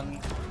more fun.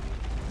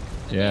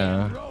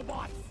 Yeah.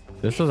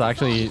 This was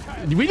actually...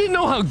 We didn't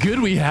know how good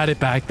we had it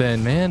back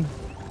then, man.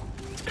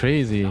 It's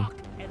crazy.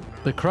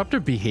 The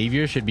corruptor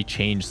behavior should be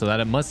changed so that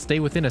it must stay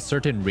within a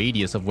certain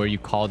radius of where you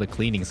call the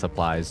cleaning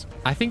supplies.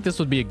 I think this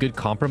would be a good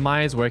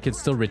compromise where it can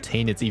still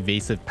retain its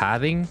evasive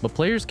pathing, but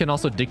players can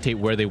also dictate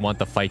where they want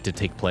the fight to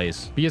take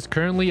place. Because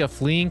currently a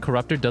fleeing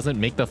corruptor doesn't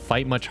make the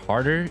fight much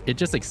harder, it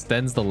just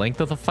extends the length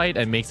of the fight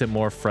and makes it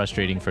more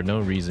frustrating for no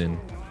reason.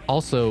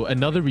 Also,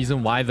 another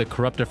reason why the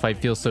corruptor fight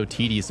feels so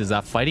tedious is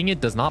that fighting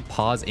it does not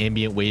pause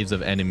ambient waves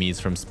of enemies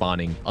from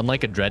spawning,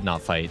 unlike a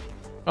dreadnought fight.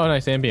 Oh,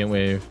 nice ambient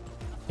wave.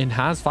 In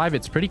Haz 5,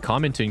 it's pretty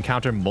common to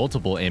encounter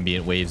multiple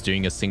ambient waves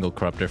during a single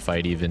corruptor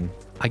fight even.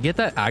 I get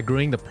that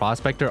aggroing the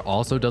prospector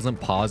also doesn't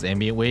pause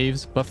ambient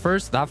waves, but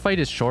first, that fight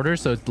is shorter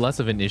so it's less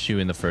of an issue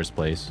in the first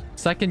place.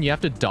 Second, you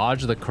have to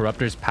dodge the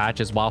corruptor's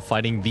patches while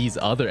fighting these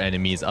other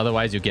enemies,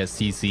 otherwise you'll get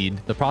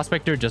CC'd. The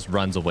prospector just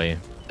runs away.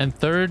 And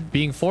third,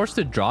 being forced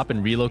to drop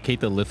and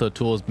relocate the litho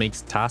tools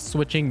makes task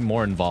switching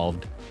more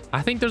involved.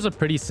 I think there's a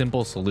pretty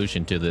simple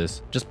solution to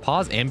this. Just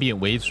pause ambient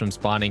waves from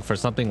spawning for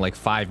something like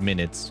 5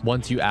 minutes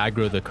once you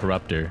aggro the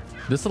corruptor.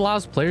 This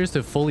allows players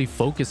to fully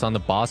focus on the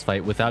boss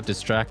fight without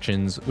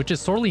distractions, which is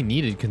sorely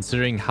needed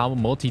considering how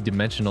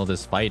multi-dimensional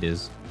this fight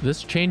is.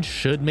 This change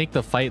should make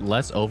the fight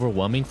less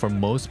overwhelming for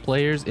most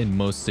players in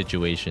most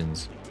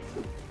situations.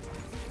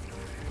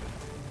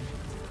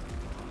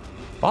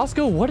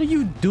 Bosco, what are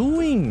you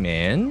doing,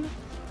 man?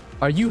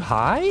 Are you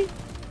high?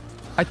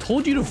 I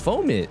told you to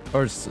foam it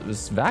or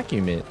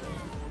vacuum it.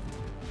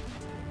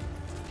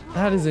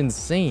 That is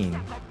insane.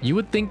 You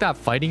would think that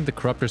fighting the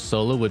corruptor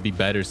solo would be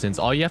better since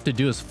all you have to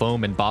do is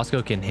foam and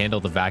Bosco can handle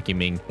the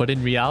vacuuming, but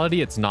in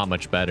reality it's not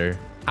much better.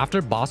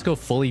 After Bosco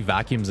fully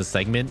vacuums a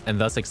segment and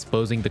thus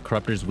exposing the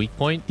corruptor's weak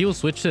point, he will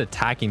switch to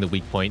attacking the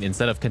weak point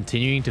instead of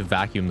continuing to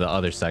vacuum the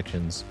other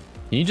sections.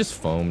 You just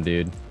foam,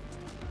 dude.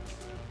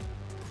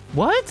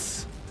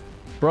 What?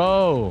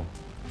 Bro,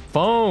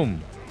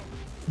 foam.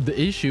 The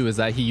issue is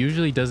that he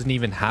usually doesn't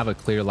even have a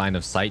clear line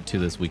of sight to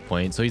this weak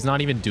point, so he's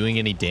not even doing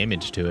any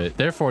damage to it.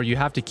 Therefore, you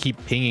have to keep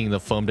pinging the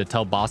foam to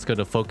tell Bosco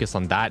to focus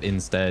on that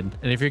instead.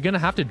 And if you're gonna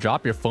have to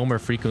drop your foamer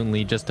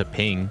frequently just to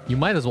ping, you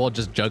might as well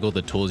just juggle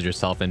the tools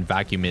yourself and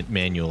vacuum it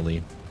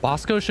manually.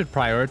 Bosco should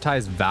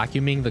prioritize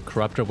vacuuming the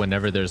corruptor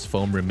whenever there's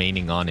foam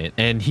remaining on it,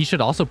 and he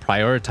should also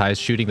prioritize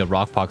shooting the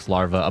rockpox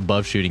larva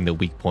above shooting the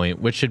weak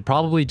point, which should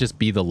probably just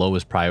be the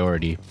lowest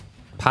priority.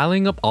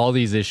 Piling up all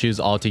these issues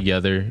all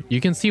together,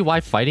 you can see why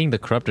fighting the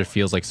corruptor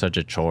feels like such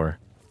a chore.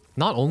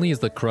 Not only is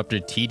the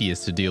corruptor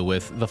tedious to deal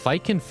with, the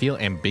fight can feel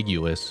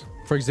ambiguous.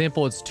 For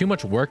example, it's too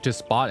much work to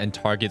spot and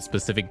target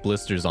specific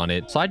blisters on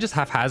it, so I just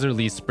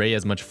haphazardly spray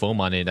as much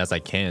foam on it as I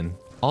can.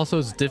 Also,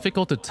 it's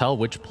difficult to tell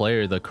which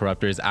player the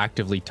corruptor is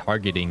actively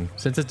targeting,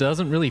 since it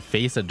doesn't really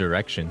face a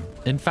direction.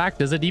 In fact,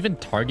 does it even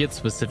target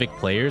specific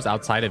players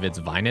outside of its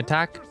vine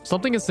attack?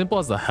 Something as simple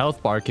as the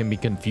health bar can be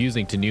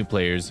confusing to new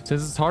players,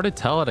 since it's hard to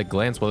tell at a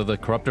glance whether the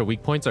corruptor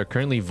weak points are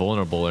currently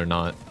vulnerable or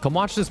not. Come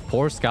watch this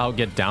poor scout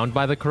get downed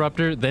by the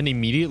corruptor, then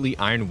immediately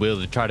iron will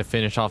to try to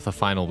finish off the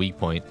final weak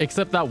point.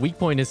 Except that weak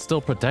point is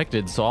still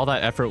protected, so all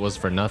that effort was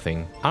for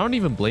nothing. I don't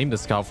even blame the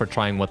scout for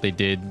trying what they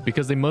did,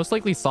 because they most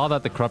likely saw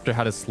that the corruptor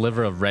had a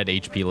sliver of red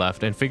HP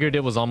left and figured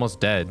it was almost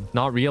dead,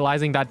 not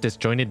realizing that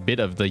disjointed bit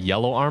of the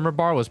yellow armor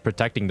bar was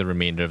protecting the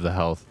remainder of the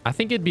health. I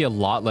think it'd be a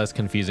lot less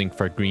confusing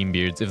for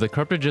greenbeards if the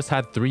corruptor just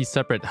had 3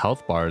 separate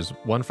health bars,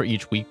 one for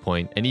each weak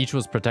point, and each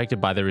was protected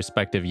by their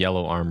respective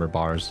yellow armor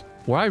bars.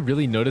 Where I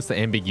really notice the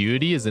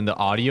ambiguity is in the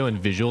audio and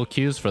visual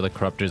cues for the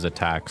corruptor's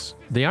attacks.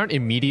 They aren't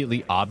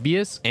immediately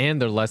obvious,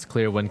 and they're less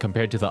clear when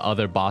compared to the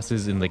other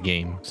bosses in the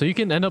game. So you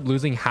can end up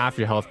losing half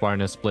your health bar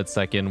in a split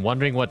second,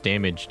 wondering what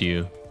damaged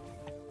you.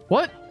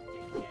 What?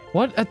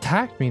 What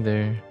attacked me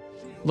there?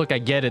 Look, I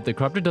get it, the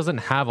corruptor doesn't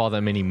have all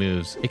that many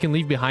moves. It can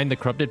leave behind the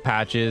corrupted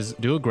patches,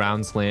 do a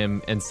ground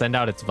slam, and send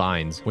out its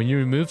vines. When you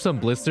remove some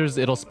blisters,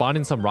 it'll spawn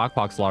in some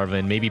rockpox larvae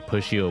and maybe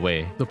push you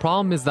away. The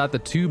problem is that the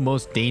 2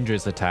 most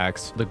dangerous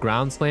attacks, the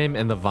ground slam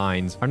and the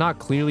vines, are not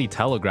clearly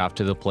telegraphed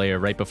to the player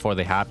right before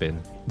they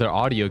happen. Their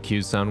audio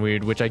cues sound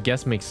weird, which I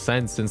guess makes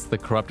sense since the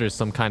corruptor is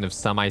some kind of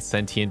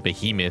semi-sentient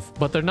behemoth,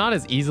 but they're not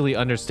as easily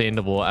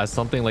understandable as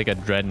something like a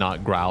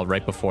dreadnought growl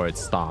right before it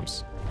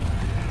stomps.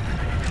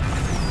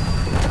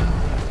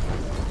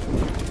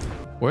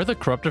 Where the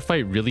corruptor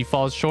fight really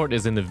falls short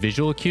is in the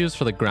visual cues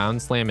for the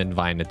ground slam and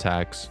vine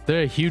attacks.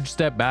 They're a huge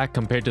step back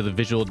compared to the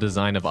visual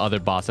design of other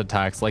boss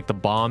attacks like the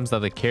bombs that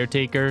the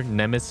Caretaker,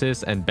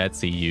 Nemesis, and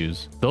Betsy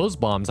use. Those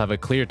bombs have a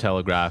clear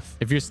telegraph.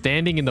 If you're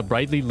standing in the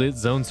brightly lit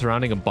zone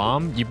surrounding a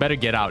bomb, you better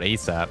get out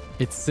ASAP.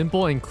 It's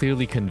simple and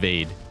clearly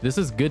conveyed. This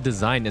is good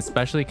design,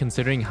 especially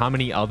considering how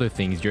many other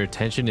things your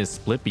attention is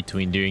split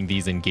between during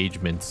these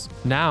engagements.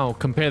 Now,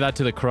 compare that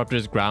to the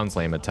corruptor's ground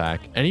slam attack.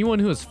 Anyone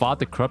who has fought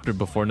the corruptor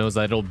before knows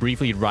that it'll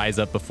briefly rise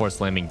up before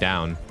slamming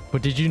down.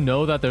 But did you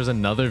know that there's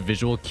another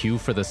visual cue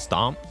for the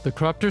stomp? The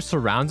corruptor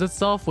surrounds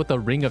itself with a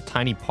ring of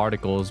tiny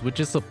particles,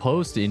 which is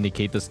supposed to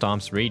indicate the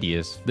stomp's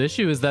radius. The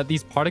issue is that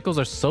these particles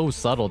are so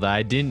subtle that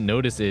I didn't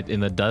notice it in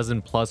the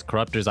dozen plus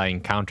corruptors I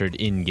encountered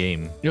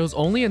in-game. It was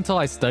only until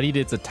I studied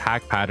its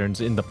attack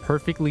patterns in the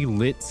perfectly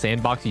lit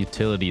sandbox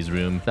utilities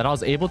room that I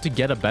was able to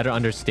get a better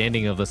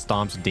understanding of the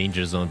stomp's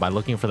danger zone by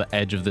looking for the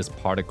edge of this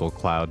particle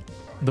cloud.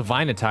 The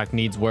vine attack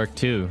needs work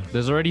too.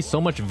 There's already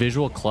so much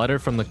visual clutter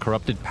from the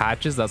corrupted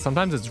patches that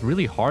sometimes it's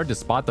really hard to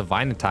spot the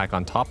vine attack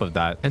on top of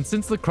that. And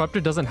since the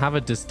corruptor doesn't have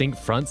a distinct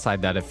front side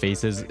that it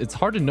faces, it's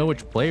hard to know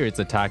which player it's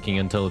attacking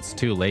until it's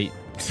too late.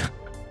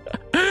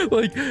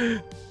 Like,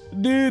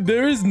 dude,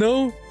 there is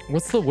no...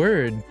 What's the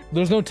word?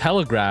 There's no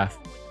telegraph.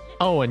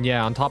 Oh, and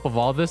yeah, on top of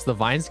all this, the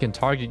vines can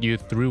target you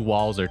through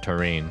walls or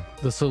terrain.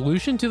 The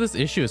solution to this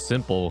issue is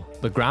simple.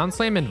 The ground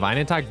slam and vine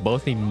attack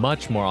both need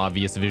much more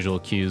obvious visual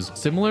cues,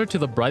 similar to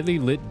the brightly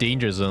lit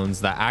danger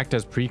zones that act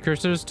as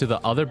precursors to the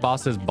other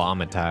boss's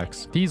bomb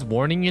attacks. These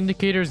warning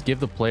indicators give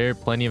the player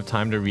plenty of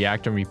time to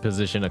react and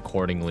reposition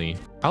accordingly.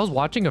 I was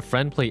watching a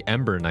friend play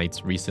Ember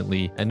Knights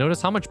recently and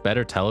noticed how much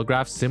better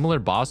telegraphed similar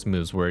boss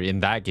moves were in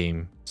that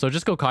game. So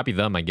just go copy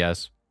them, I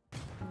guess.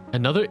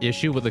 Another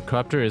issue with the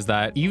corruptor is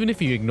that even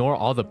if you ignore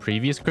all the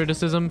previous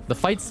criticism, the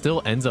fight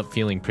still ends up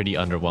feeling pretty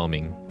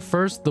underwhelming.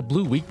 First, the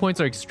blue weak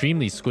points are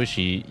extremely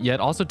squishy,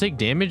 yet also take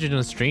damage in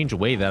a strange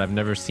way that I've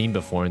never seen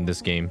before in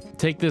this game.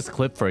 Take this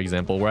clip for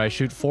example, where I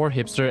shoot 4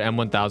 hipster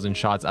M1000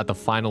 shots at the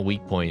final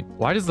weak point.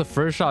 Why does the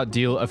first shot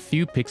deal a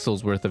few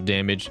pixels worth of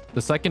damage,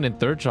 the second and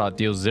third shot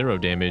deals 0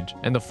 damage,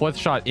 and the 4th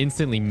shot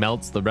instantly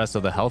melts the rest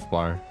of the health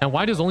bar? And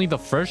why does only the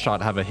first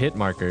shot have a hit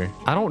marker?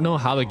 I don't know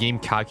how the game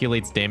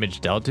calculates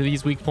damage dealt to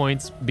these weak points,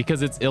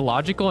 because it's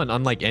illogical and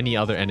unlike any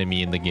other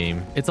enemy in the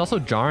game. It's also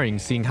jarring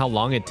seeing how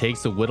long it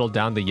takes to whittle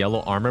down the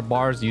yellow armor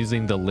bars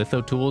using the litho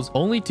tools,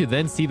 only to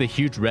then see the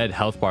huge red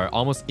health bar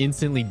almost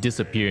instantly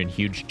disappear in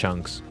huge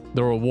chunks.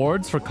 The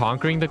rewards for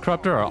conquering the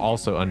corruptor are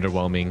also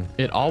underwhelming.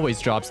 It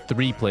always drops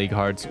 3 plague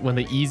hearts, when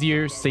the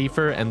easier,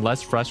 safer, and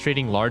less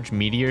frustrating large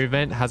meteor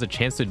event has a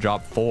chance to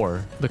drop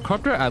 4. The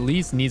corruptor at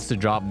least needs to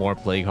drop more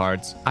plague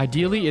hearts.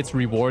 Ideally, its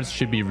rewards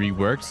should be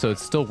reworked so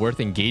it's still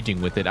worth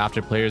engaging with it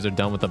after players are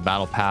done with the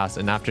battle pass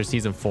and after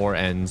season 4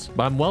 ends,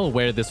 but I'm well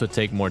aware this would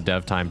take more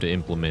dev time to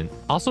implement.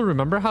 Also,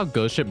 remember how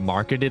Ghost Ship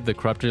marketed the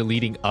corruptor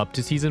leading up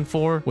to season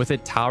 4, with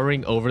it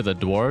towering over the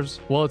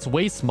dwarves? Well, it's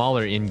way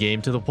smaller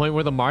in-game to the point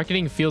where the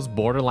marketing feels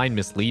borderline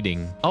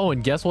misleading. Oh,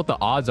 and guess what the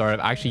odds are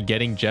of actually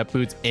getting jet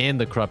boots and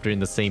the corruptor in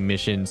the same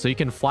mission so you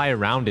can fly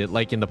around it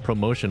like in the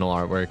promotional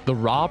artwork? The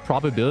raw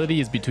probability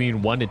is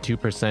between 1 to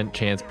 2%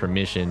 chance per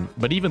mission,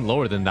 but even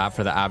lower than that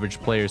for the average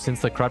player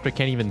since the corruptor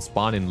can't even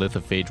spawn in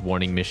lithophage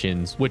warning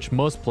missions, which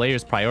most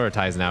players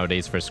prioritize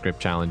nowadays for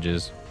script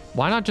challenges.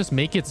 Why not just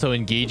make it so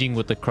engaging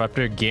with the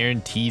corruptor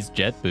guarantees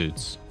jet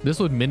boots? This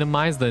would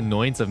minimize the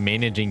annoyance of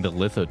managing the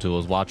litho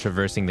tools while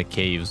traversing the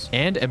caves,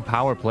 and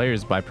empower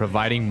players by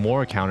providing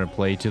more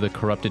counterplay to the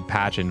corrupted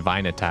patch and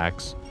vine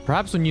attacks.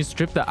 Perhaps when you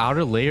strip the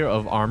outer layer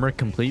of armor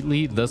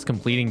completely, thus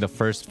completing the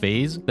first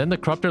phase, then the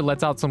corruptor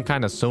lets out some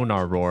kind of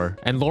sonar roar,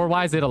 and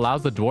lore-wise it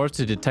allows the dwarves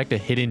to detect a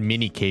hidden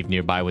mini cave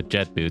nearby with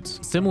jet boots,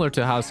 similar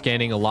to how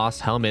scanning a lost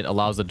helmet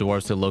allows the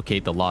dwarves to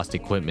locate the lost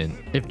equipment.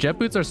 If jet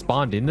boots are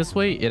spawned in this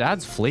way, it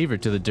adds flavor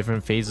to the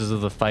different phases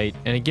of the fight,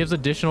 and it gives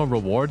additional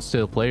rewards to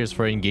the players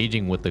for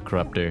engaging with the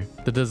corruptor.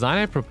 The design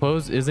I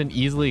propose isn't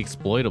easily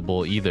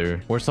exploitable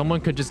either, where someone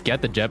could just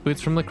get the jet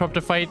boots from the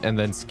corruptor fight and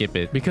then skip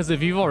it, because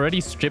if you've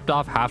already stripped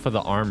off half of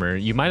the armor,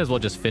 you might as well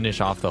just finish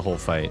off the whole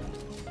fight.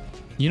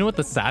 You know what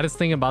the saddest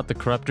thing about the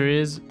corruptor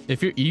is?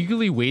 If you're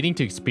eagerly waiting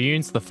to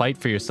experience the fight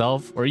for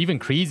yourself, or even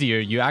crazier,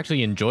 you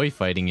actually enjoy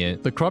fighting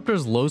it, the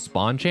corruptor's low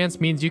spawn chance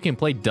means you can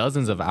play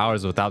dozens of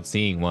hours without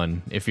seeing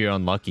one, if you're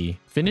unlucky.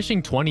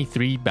 Finishing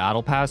 23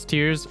 battle pass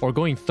tiers or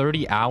going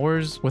 30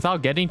 hours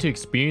without getting to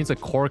experience a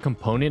core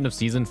component of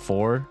season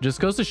 4 just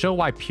goes to show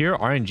why pure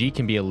RNG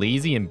can be a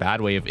lazy and bad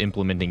way of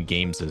implementing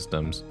game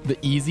systems. The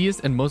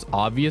easiest and most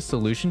obvious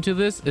solution to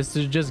this is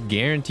to just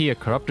guarantee a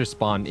corruptor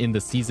spawn in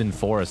the season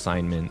 4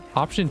 assignment.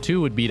 Option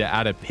 2 would be to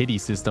add a pity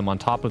system on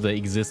top of the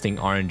existing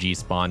RNG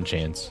spawn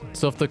chance.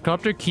 So if the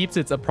corruptor keeps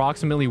its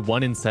approximately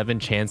 1 in 7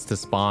 chance to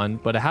spawn,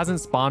 but it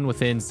hasn't spawned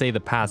within, say, the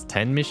past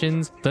 10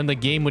 missions, then the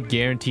game would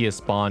guarantee a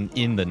spawn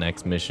in the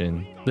next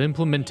mission. The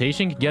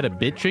implementation could get a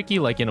bit tricky,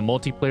 like in a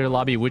multiplayer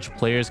lobby which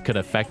players could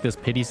affect this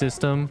pity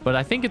system, but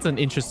I think it's an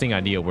interesting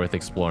idea worth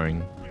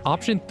exploring.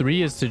 Option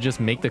 3 is to just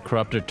make the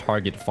corruptor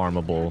target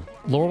farmable.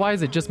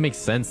 Lore-wise, it just makes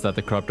sense that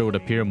the corruptor would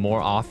appear more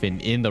often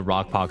in the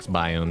rockpox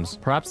biomes.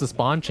 Perhaps the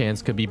spawn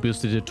chance could be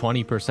boosted to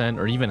 20%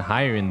 or even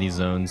higher in these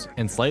zones,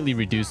 and slightly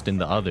reduced in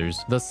the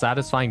others, thus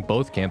satisfying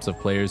both camps of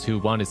players who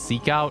want to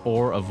seek out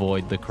or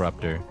avoid the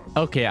corruptor.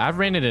 Okay, I've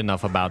ranted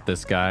enough about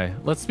this guy.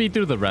 Let's speed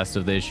through the rest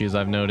of the issues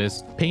I've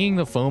noticed. Pinging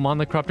the foam on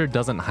the corruptor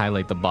doesn't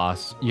highlight the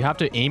boss. You have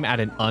to aim at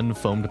an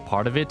unfoamed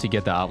part of it to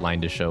get the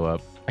outline to show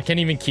up. I can't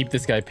even keep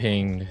this guy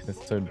pinged.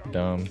 That's so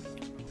dumb.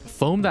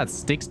 Foam that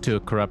sticks to a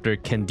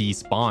corruptor can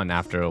despawn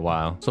after a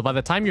while. So by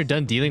the time you're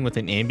done dealing with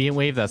an ambient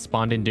wave that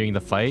spawned in during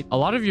the fight, a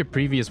lot of your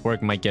previous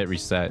work might get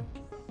reset.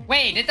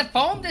 Wait, did the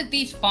foam just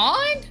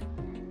despawn?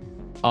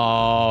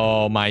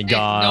 Oh my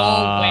god.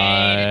 No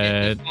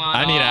way.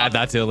 I need to add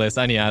that to the list.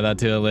 I need to add that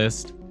to the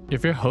list.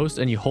 If you're host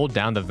and you hold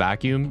down the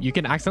vacuum, you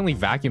can accidentally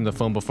vacuum the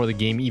foam before the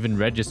game even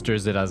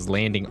registers it as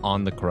landing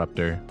on the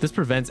corruptor. This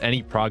prevents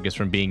any progress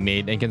from being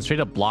made and can straight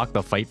up block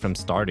the fight from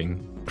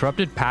starting.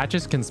 Corrupted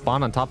patches can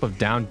spawn on top of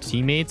downed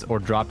teammates or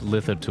dropped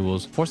litho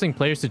tools, forcing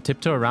players to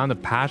tiptoe around the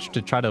patch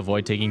to try to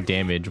avoid taking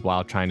damage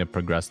while trying to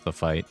progress the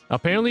fight.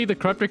 Apparently, the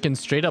corruptor can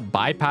straight up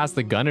bypass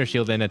the gunner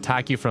shield and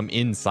attack you from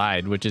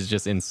inside, which is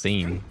just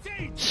insane.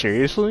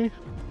 Seriously?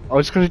 I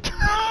was gonna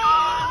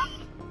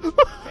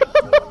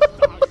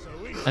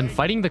And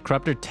fighting the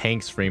corruptor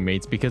tanks frame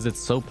rates because it's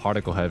so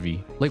particle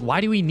heavy. Like,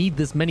 why do we need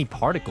this many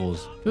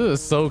particles? This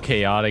is so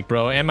chaotic,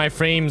 bro. And my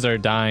frames are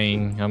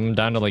dying. I'm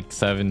down to like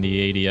 70,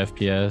 80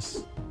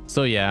 FPS.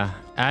 So yeah,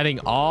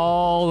 adding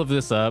all of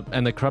this up,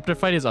 and the corruptor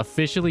fight is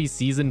officially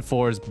season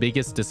 4's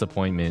biggest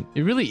disappointment.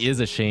 It really is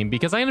a shame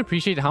because I can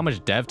appreciate how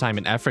much dev time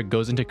and effort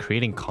goes into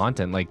creating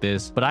content like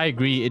this, but I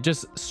agree, it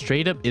just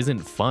straight up isn't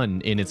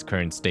fun in its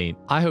current state.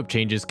 I hope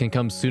changes can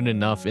come soon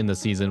enough in the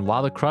season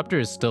while the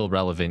corruptor is still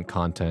relevant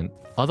content.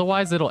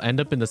 Otherwise, it'll end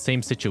up in the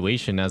same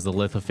situation as the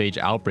lithophage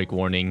outbreak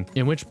warning,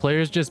 in which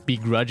players just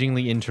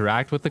begrudgingly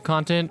interact with the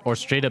content or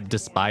straight up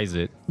despise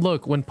it.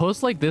 Look, when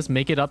posts like this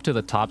make it up to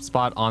the top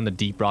spot on the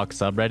Deep Rock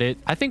subreddit,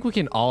 I think we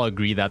can all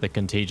agree that the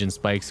contagion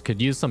spikes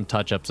could use some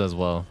touch-ups as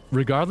well.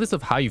 Regardless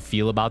of how you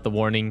feel about the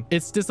warning,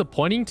 it's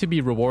disappointing to be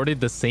rewarded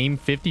the same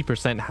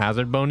 50%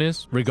 hazard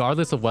bonus,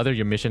 regardless of whether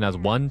your mission has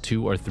 1,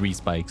 2, or 3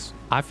 spikes.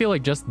 I feel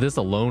like just this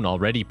alone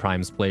already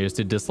primes players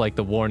to dislike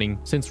the warning,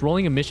 since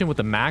rolling a mission with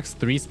a max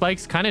 3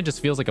 spikes kind of just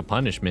feels like a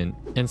punishment.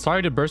 And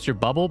sorry to burst your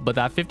bubble, but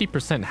that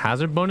 50%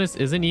 hazard bonus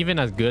isn't even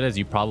as good as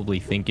you probably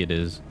think it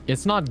is.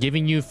 It's not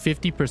giving you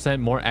 50%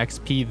 more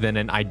XP than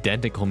an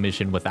identical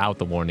mission without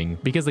the warning,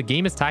 because the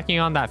game is tacking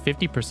on that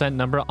 50%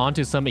 number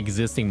onto some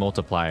existing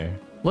multiplier.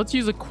 Let's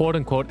use a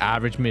quote-unquote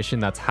average mission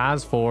that's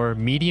has 4,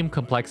 medium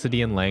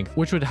complexity and length,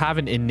 which would have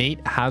an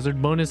innate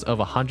hazard bonus of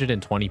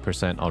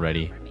 120%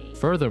 already.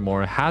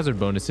 Furthermore, hazard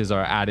bonuses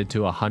are added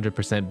to a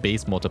 100%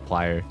 base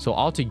multiplier, so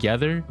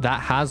altogether, that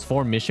has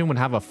 4 mission would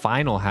have a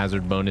final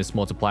hazard bonus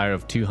multiplier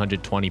of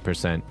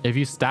 220%. If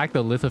you stack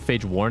the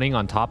lithophage warning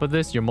on top of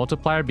this, your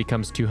multiplier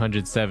becomes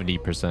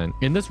 270%.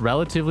 In this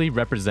relatively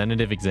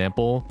representative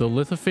example, the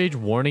lithophage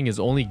warning is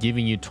only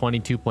giving you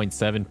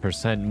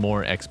 22.7%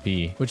 more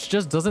XP, which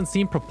just doesn't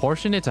seem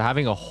proportionate to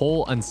having a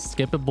whole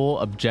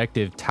unskippable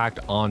objective tacked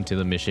onto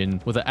the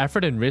mission with the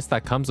effort and risk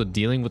that comes with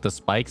dealing with the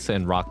spikes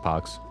and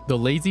rockpox. The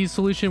lazy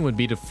solution would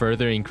be to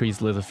further increase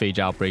lithophage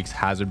outbreaks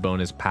hazard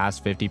bonus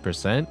past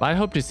 50%, but I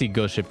hope to see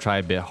Ghost Ship try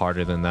a bit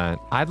harder than that.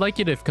 I'd like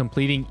it if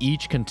completing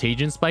each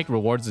contagion spike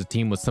rewards the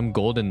team with some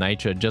gold and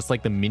nitra, just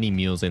like the mini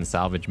mules in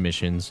salvage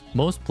missions.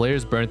 Most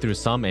players burn through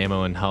some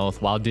ammo and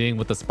health while dealing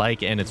with the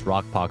spike and its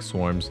rockpox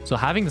swarms, so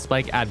having the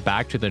spike add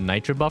back to their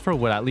nitra buffer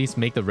would at least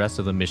make the rest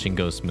of the mission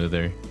go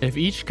smoother. If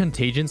each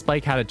contagion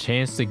spike had a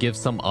chance to give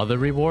some other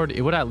reward,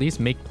 it would at least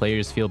make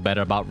players feel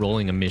better about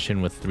rolling a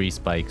mission with 3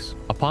 spikes.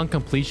 Upon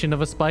completion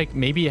of a spike,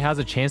 maybe it has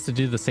a chance to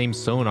do the same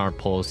sonar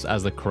pulse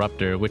as the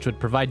corruptor, which would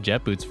provide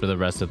jet boots for the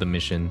rest of the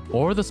mission.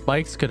 Or the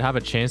spikes could have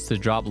a chance to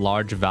drop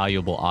large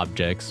valuable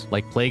objects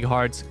like plague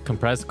hearts,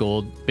 compressed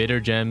gold, bitter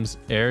gems,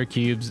 error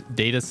cubes,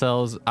 data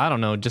cells, I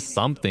don't know, just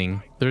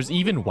something. There's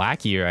even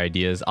wackier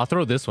ideas. I'll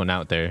throw this one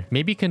out there.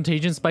 Maybe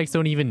contagion spikes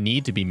don't even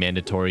need to be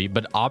mandatory,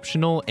 but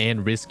optional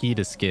and risky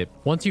to skip.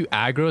 Once you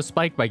aggro a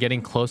spike by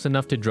getting close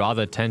enough to draw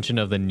the attention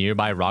of the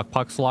nearby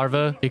rockpox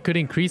larva, it could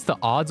increase the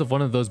odds of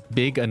one of those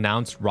big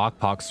announced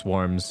rockpox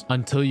swarms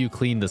until you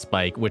clean the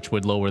spike, which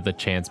would lower the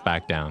chance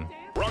back down.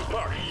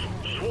 Rockpox,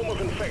 swarm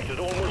of infected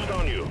almost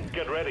on you.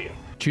 Get ready.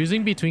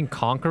 Choosing between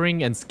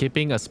conquering and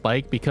skipping a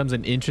spike becomes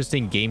an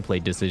interesting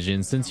gameplay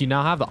decision, since you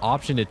now have the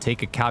option to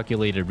take a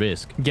calculated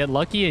risk. Get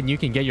lucky and you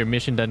can get your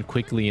mission done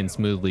quickly and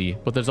smoothly,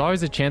 but there's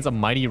always a chance a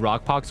mighty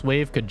rockpox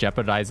wave could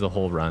jeopardize the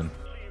whole run.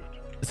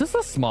 Is this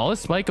the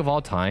smallest spike of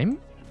all time?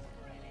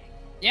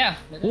 Yeah.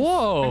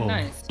 Whoa!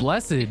 Nice.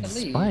 Blessed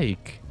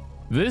spike.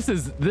 This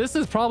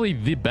is probably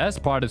the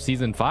best part of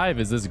season 5,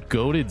 is this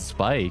goated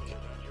spike.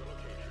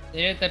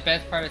 They did the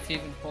best part of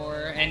season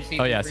 4 and season 3.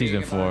 Oh yeah,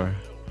 season 4.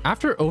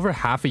 After over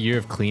half a year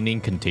of cleaning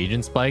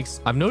contagion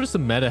spikes, I've noticed a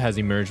meta has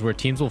emerged where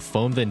teams will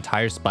foam the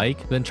entire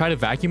spike, then try to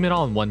vacuum it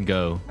all in one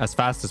go, as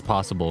fast as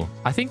possible.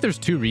 I think there's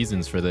 2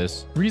 reasons for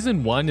this.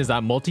 Reason 1 is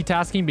that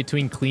multitasking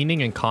between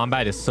cleaning and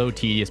combat is so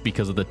tedious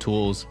because of the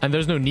tools, and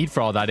there's no need for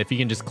all that if you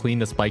can just clean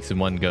the spikes in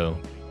one go.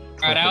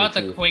 Alright, that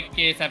was the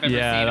quickest I've ever seen.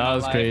 Yeah, that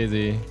was life.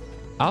 crazy.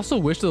 I also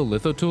wish the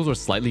litho tools were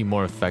slightly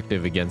more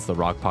effective against the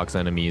rockpox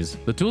enemies.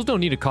 The tools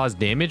don't need to cause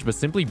damage, but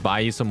simply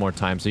buy you some more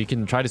time so you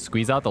can try to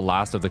squeeze out the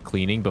last of the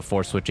cleaning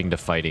before switching to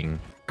fighting.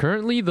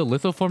 Currently, the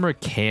lithoformer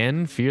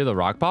can fear the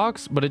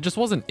rockpox, but it just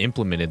wasn't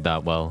implemented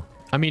that well.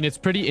 I mean, it's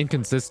pretty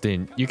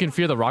inconsistent. You can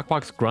fear the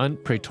rockpox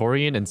grunt,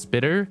 praetorian, and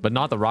spitter, but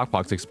not the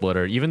rockpox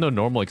exploder, even though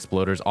normal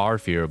exploders are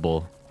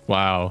fearable.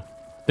 Wow.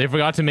 They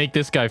forgot to make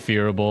this guy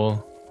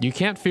fearable. You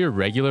can't fear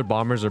regular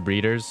bombers or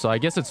breeders, so I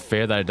guess it's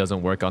fair that it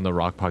doesn't work on the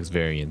rockpox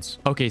variants.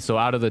 Okay, so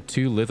out of the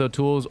 2 litho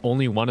tools,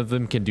 only one of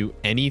them can do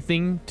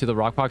anything to the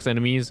rockpox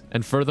enemies,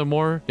 and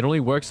furthermore, it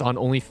only works on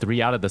only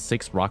 3 out of the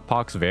 6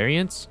 rockpox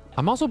variants.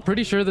 I'm also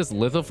pretty sure this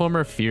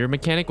lithoformer fear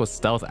mechanic was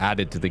stealth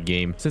added to the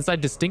game, since I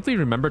distinctly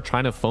remember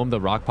trying to foam the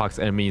rockpox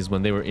enemies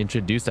when they were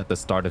introduced at the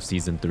start of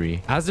season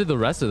 3, as did the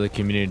rest of the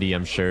community,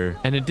 I'm sure,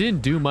 and it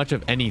didn't do much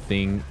of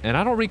anything, and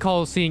I don't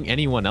recall seeing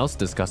anyone else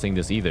discussing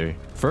this either.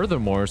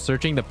 Furthermore,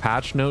 searching the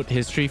patch note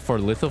history for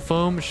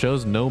lithofoam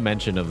shows no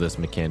mention of this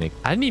mechanic.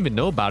 I didn't even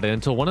know about it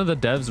until one of the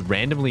devs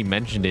randomly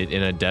mentioned it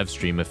in a dev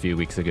stream a few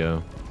weeks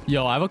ago.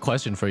 Yo, I have a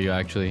question for you,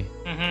 actually.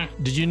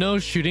 Did you know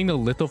shooting the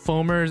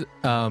lithofoamers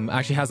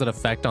actually has an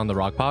effect on the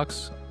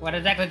rockpox? What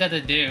exactly does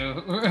it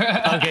do?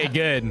 Okay,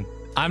 good.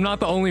 I'm not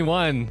the only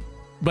one,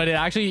 but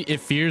it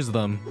fears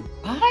them.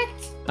 What?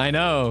 I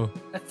know.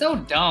 That's so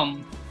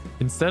dumb.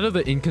 Instead of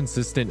the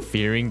inconsistent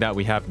fearing that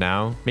we have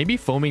now, maybe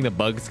foaming the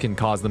bugs can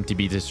cause them to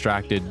be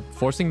distracted,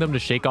 forcing them to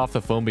shake off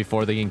the foam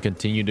before they can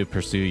continue to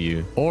pursue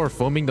you. Or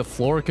foaming the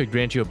floor could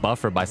grant you a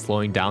buffer by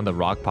slowing down the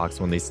rockpox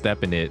when they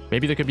step in it.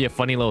 Maybe there could be a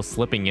funny little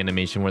slipping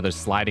animation where they're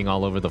sliding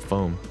all over the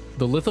foam.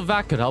 The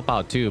lithovac could help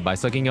out too by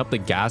sucking up the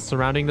gas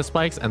surrounding the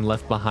spikes and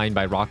left behind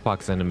by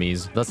rockpox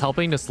enemies, thus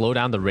helping to slow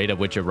down the rate at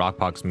which your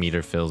rockpox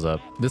meter fills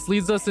up. This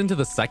leads us into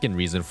the second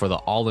reason for the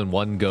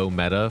all-in-one go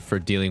meta for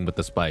dealing with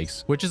the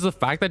spikes, which is the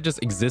fact that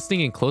just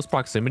existing in close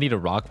proximity to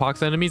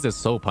rockpox enemies is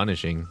so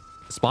punishing.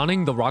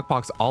 Spawning the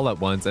rockpox all at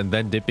once and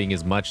then dipping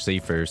is much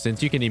safer,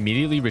 since you can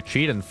immediately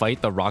retreat and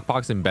fight the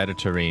rockpox in better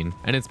terrain,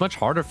 and it's much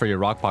harder for your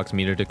rockpox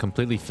meter to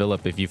completely fill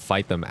up if you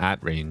fight them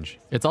at range.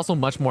 It's also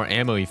much more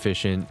ammo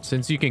efficient,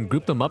 since you can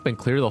group them up and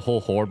clear the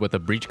whole horde with a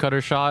breach cutter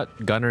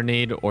shot, gunner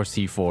nade, or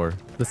C4.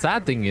 The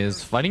sad thing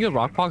is, fighting the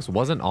rockpox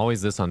wasn't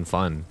always this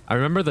unfun. I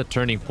remember the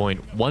turning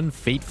point, one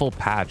fateful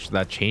patch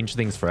that changed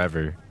things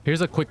forever.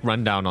 Here's a quick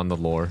rundown on the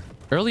lore.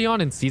 Early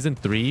on in Season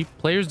 3,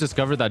 players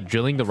discovered that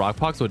drilling the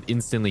rockpox would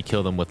instantly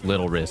kill them with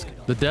little risk.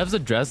 The devs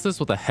addressed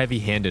this with a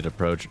heavy-handed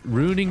approach,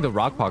 ruining the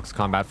rockpox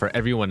combat for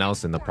everyone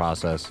else in the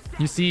process.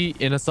 You see,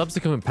 in a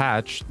subsequent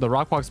patch, the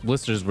rockpox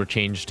blisters were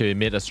changed to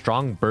emit a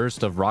strong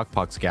burst of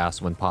rockpox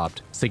gas when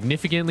popped,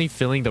 significantly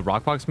filling the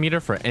rockpox meter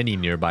for any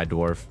nearby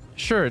dwarf.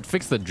 Sure, it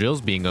fixed the drills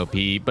being OP,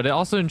 but it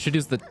also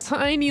introduced the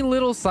tiny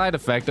little side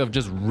effect of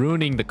just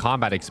ruining the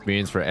combat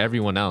experience for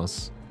everyone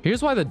else.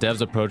 Here's why the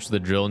devs approached the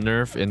drill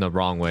nerf in the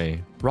wrong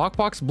way.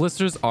 Rockpox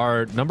blisters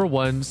are, number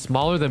 1,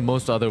 smaller than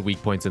most other weak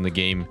points in the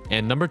game,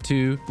 and number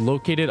 2,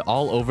 located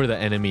all over the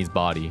enemy's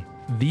body.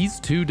 These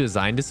two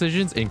design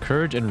decisions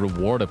encourage and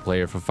reward a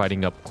player for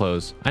fighting up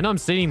close. I know I'm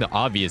stating the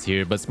obvious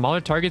here, but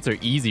smaller targets are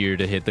easier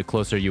to hit the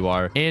closer you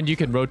are, and you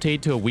can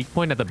rotate to a weak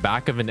point at the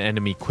back of an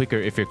enemy quicker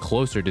if you're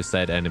closer to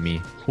said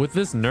enemy. With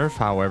this nerf,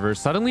 however,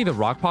 suddenly the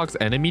rockpox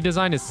enemy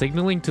design is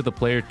signaling to the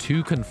player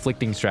two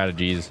conflicting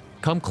strategies.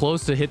 Come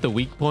close to hit the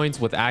weak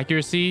points with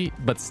accuracy,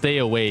 but stay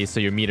away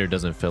so your meter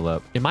doesn't fill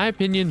up. In my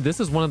opinion,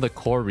 this is one of the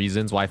core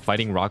reasons why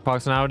fighting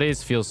rockpox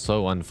nowadays feels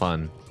so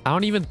unfun. I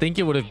don't even think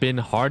it would have been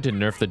hard to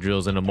nerf the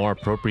drills in a more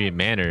appropriate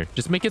manner.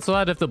 Just make it so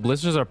that if the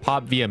blisters are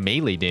popped via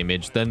melee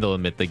damage, then they'll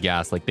emit the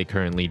gas like they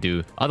currently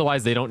do.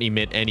 Otherwise, they don't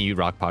emit any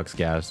rockpox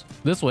gas.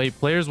 This way,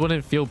 players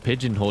wouldn't feel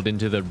pigeonholed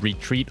into the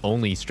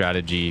retreat-only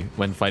strategy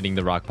when fighting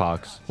the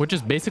rockpox, which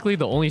is basically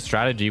the only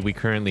strategy we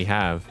currently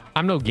have.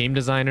 I'm no game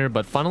designer,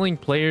 but funneling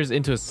players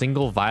into a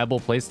single viable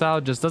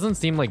playstyle just doesn't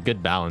seem like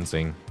good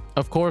balancing.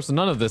 Of course,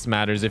 none of this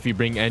matters if you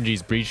bring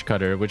NG's Breach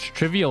Cutter, which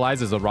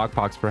trivializes the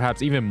rockpox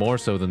perhaps even more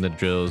so than the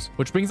drills,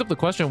 which brings up the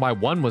question why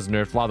one was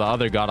nerfed while the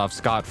other got off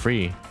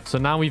scot-free. So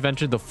now we've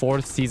entered the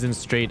 4th season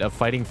straight of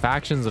fighting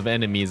factions of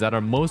enemies that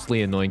are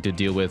mostly annoying to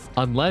deal with,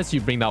 unless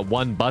you bring that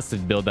one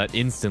busted build that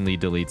instantly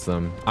deletes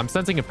them. I'm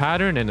sensing a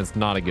pattern, and it's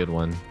not a good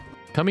one.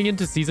 Coming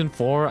into Season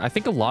 4, I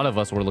think a lot of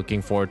us were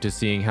looking forward to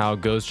seeing how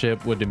Ghost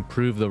Ship would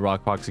improve the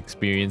rockpox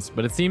experience,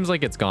 but it seems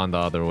like it's gone the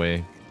other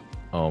way.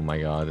 Oh my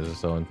god, this is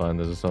so unfun.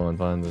 This is so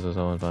unfun. This is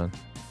so unfun.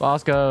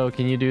 Bosco,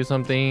 can you do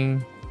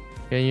something?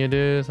 Can you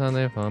do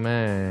something for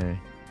me?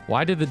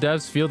 Why did the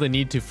devs feel the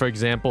need to, for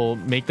example,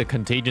 make the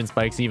contagion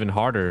spikes even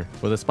harder?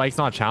 Were the spikes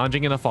not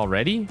challenging enough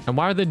already? And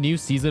why are the new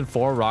Season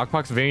 4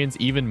 rockpox variants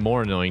even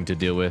more annoying to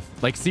deal with?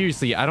 Like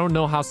seriously, I don't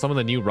know how some of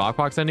the new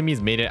rockpox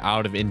enemies made it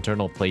out of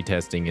internal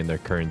playtesting in their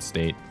current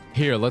state.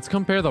 Here, let's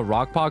compare the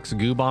Rockpox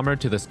Goo Bomber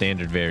to the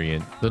standard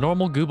variant. The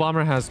normal Goo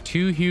Bomber has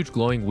two huge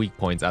glowing weak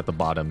points at the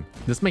bottom.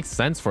 This makes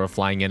sense for a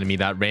flying enemy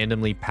that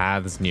randomly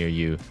paths near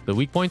you. The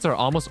weak points are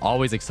almost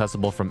always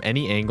accessible from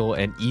any angle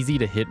and easy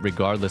to hit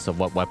regardless of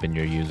what weapon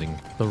you're using.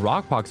 The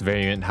Rockpox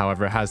variant,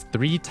 however, has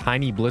 3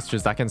 tiny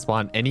blisters that can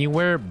spawn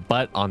anywhere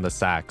but on the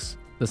sacks.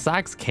 The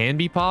sacks can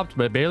be popped,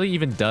 but it barely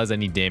even does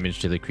any damage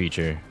to the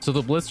creature. So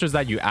the blisters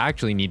that you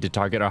actually need to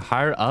target are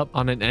higher up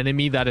on an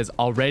enemy that is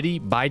already,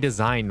 by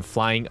design,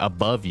 flying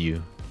above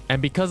you.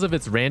 And because of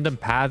its random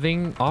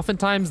pathing,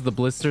 oftentimes the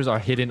blisters are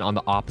hidden on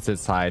the opposite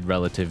side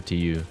relative to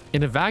you.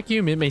 In a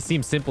vacuum, it may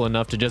seem simple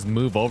enough to just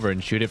move over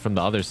and shoot it from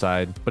the other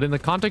side, but in the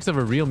context of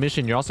a real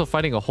mission, you're also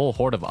fighting a whole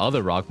horde of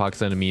other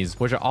rockpox enemies,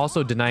 which are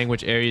also denying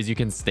which areas you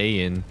can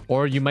stay in,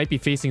 or you might be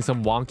facing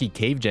some wonky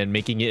cave gen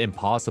making it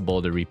impossible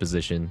to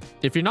reposition.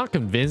 If you're not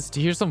convinced,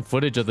 here's some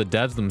footage of the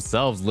devs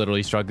themselves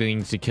literally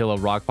struggling to kill a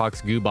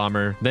rockpox goo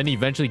bomber, then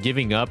eventually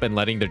giving up and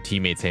letting their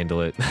teammates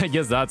handle it. I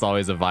guess that's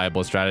always a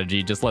viable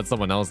strategy, just let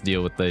someone else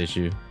deal with the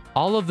issue.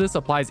 All of this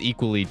applies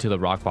equally to the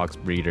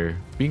rockpox breeder.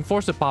 Being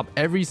forced to pop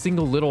every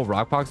single little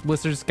rockpox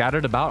blister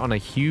scattered about on a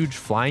huge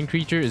flying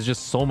creature is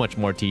just so much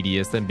more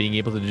tedious than being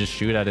able to just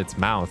shoot at its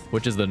mouth,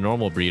 which is the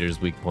normal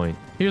breeder's weak point.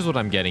 Here's what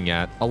I'm getting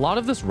at. A lot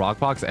of this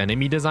rockpox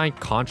enemy design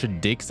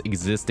contradicts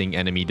existing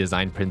enemy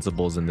design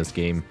principles in this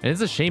game, and it's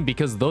a shame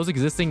because those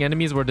existing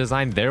enemies were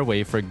designed their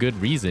way for good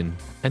reason.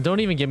 And don't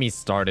even get me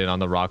started on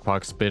the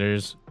rockpox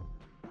spitters.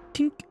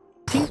 Tink,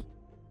 tink.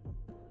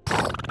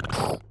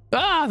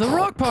 Ah, the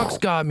rockpox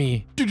got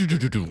me.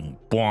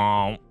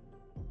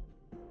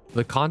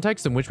 The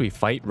context in which we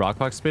fight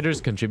rockpox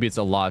spitters contributes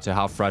a lot to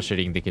how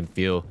frustrating they can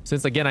feel.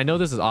 Since again, I know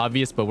this is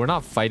obvious, but we're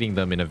not fighting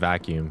them in a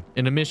vacuum.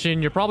 In a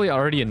mission, you're probably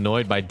already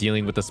annoyed by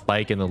dealing with the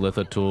spike and the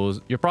litho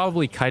tools. You're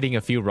probably kiting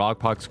a few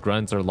rockpox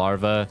grunts or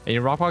larvae, and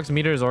your rockpox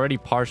meter is already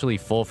partially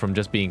full from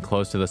just being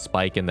close to the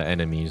spike and the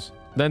enemies.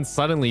 Then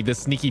suddenly this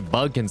sneaky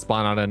bug can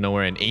spawn out of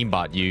nowhere and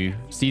aimbot you,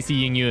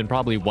 CCing you in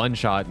probably 1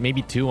 shot,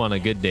 maybe 2 on a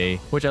good day,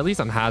 which at least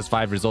on Has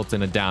 5 results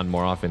in a down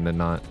more often than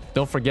not.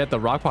 Don't forget the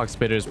rockpox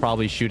spitter is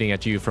probably shooting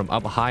at you from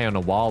up high on a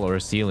wall or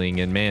a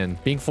ceiling, and man,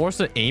 being forced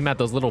to aim at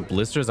those little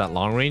blisters at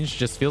long range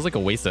just feels like a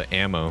waste of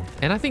ammo.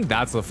 And I think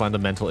that's the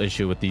fundamental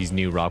issue with these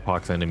new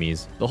rockpox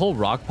enemies. The whole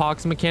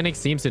rockpox mechanic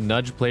seems to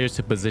nudge players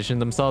to position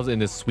themselves in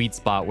this sweet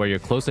spot where you're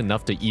close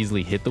enough to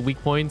easily hit the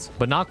weak points,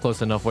 but not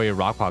close enough where your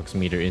rockpox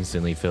meter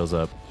instantly fills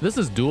up. This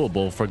is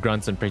doable for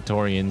grunts and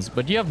praetorians,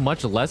 but you have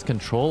much less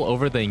control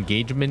over the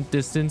engagement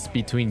distance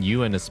between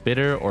you and a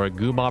spitter or a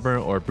goo bomber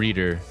or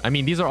breeder. I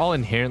mean, these are all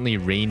inherently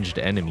ranged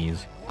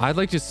enemies. I'd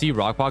like to see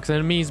rockpox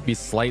enemies be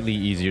slightly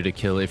easier to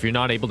kill if you're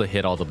not able to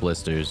hit all the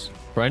blisters.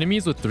 For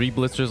enemies with 3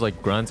 blisters like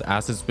grunts,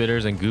 acid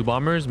spitters, and goo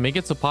bombers, make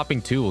it so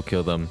popping 2 will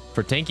kill them.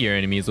 For tankier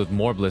enemies with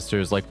more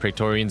blisters like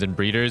praetorians and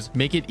breeders,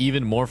 make it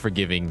even more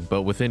forgiving,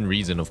 but within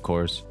reason of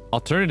course.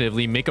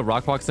 Alternatively, make a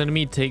rockpox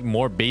enemy take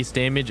more base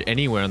damage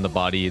anywhere on the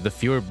body, the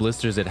fewer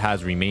blisters it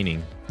has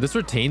remaining. This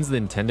retains the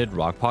intended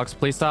rockpox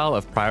playstyle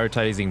of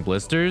prioritizing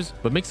blisters,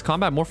 but makes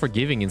combat more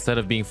forgiving instead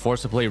of being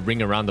forced to play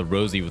ring around the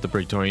rosy with the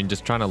praetorian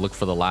just trying to look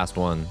for the last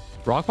one.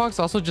 Rockpox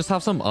also just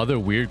have some other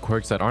weird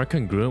quirks that aren't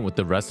congruent with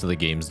the rest of the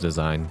game's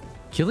design.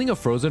 Killing a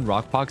frozen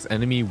rockpox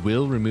enemy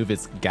will remove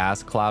its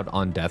gas cloud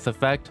on death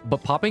effect,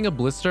 but popping a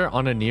blister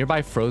on a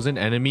nearby frozen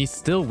enemy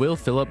still will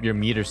fill up your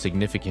meter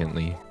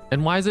significantly.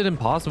 And why is it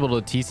impossible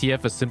to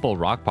TCF a simple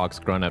rockpox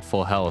grunt at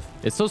full health?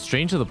 It's so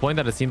strange to the point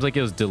that it seems like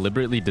it was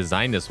deliberately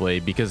designed this way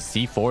because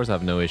C4s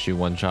have no issue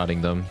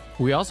one-shotting them.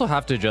 We also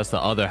have to address the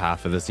other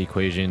half of this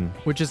equation,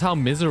 which is how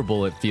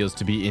miserable it feels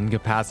to be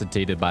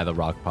incapacitated by the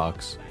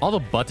rockpox. All the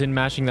button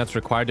mashing that's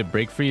required to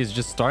break free is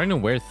just starting to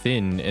wear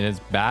thin, and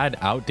it's bad,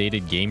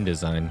 outdated game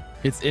design.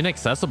 It's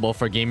inaccessible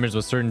for gamers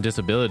with certain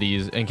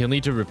disabilities and can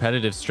lead to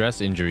repetitive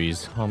stress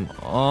injuries. Come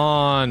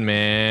on,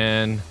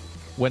 man.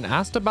 When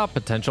asked about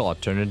potential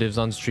alternatives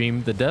on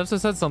stream, the devs have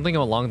said something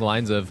along the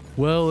lines of,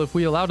 well, if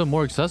we allowed a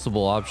more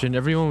accessible option,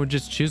 everyone would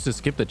just choose to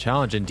skip the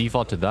challenge and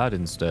default to that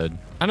instead.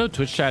 I know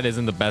Twitch chat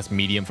isn't the best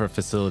medium for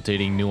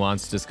facilitating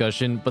nuanced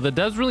discussion, but the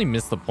devs really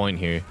missed the point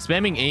here.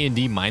 Spamming A and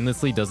D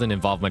mindlessly doesn't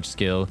involve much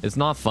skill, it's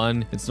not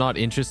fun, it's not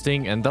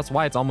interesting, and that's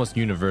why it's almost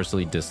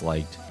universally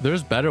disliked.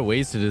 There's better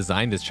ways to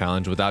design this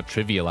challenge without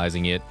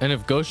trivializing it, and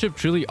if Ghost Ship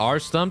truly are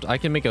stumped, I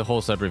can make a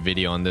whole separate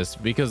video on this,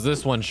 because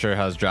this one sure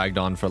has dragged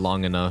on for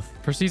long enough.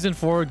 For Season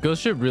 4,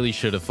 Ghost Ship really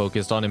should have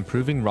focused on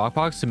improving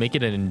Rockpox to make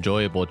it an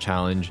enjoyable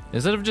challenge,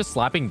 instead of just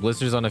slapping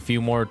blisters on a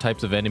few more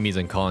types of enemies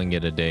and calling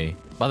it a day.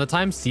 By the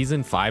time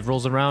Season 5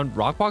 rolls around,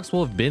 Rockpox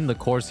will have been the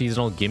core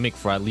seasonal gimmick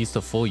for at least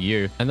a full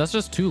year, and that's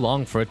just too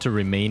long for it to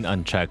remain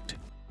unchecked.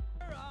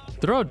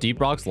 Throughout Deep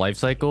Rock's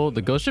lifecycle,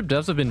 the Ghost Ship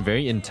devs have been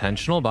very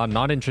intentional about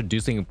not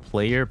introducing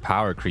player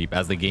power creep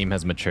as the game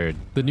has matured.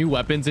 The new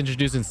weapons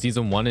introduced in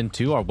Season 1 and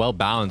 2 are well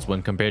balanced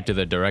when compared to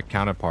their direct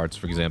counterparts,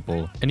 for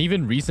example. And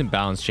even recent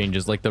balance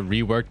changes like the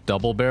reworked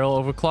double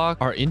barrel overclock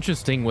are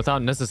interesting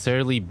without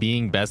necessarily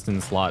being best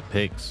in slot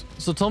picks.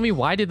 So tell me,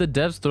 why did the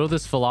devs throw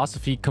this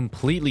philosophy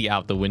completely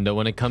out the window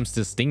when it comes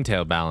to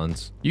stingtail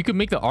balance? You could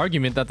make the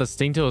argument that the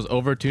stingtail is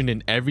overtuned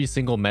in every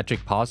single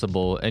metric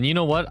possible, and you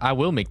know what? I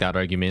will make that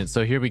argument,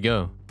 so here we go.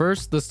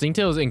 First, the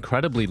stingtail is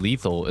incredibly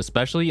lethal,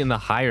 especially in the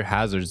higher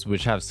hazards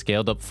which have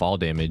scaled up fall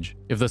damage.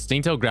 If the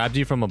stingtail grabs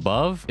you from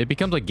above, it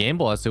becomes a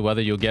gamble as to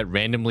whether you'll get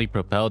randomly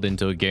propelled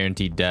into a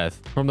guaranteed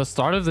death. From the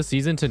start of the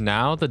season to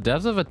now, the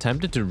devs have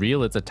attempted to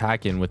reel its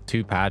attack in with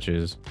 2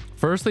 patches.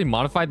 First, they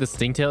modified the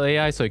stingtail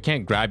AI so it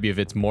can't grab you if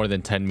it's more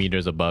than 10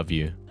 meters above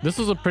you. This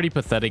was a pretty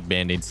pathetic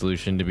band-aid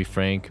solution, to be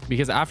frank,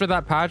 because after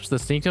that patch, the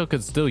stingtail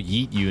could still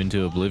yeet you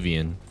into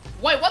oblivion.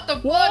 Wait, what the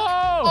fuck?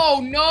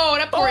 Oh no,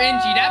 that poor NG,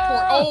 that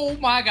poor, oh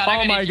my god,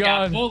 I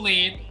got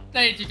bullied.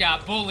 That you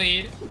got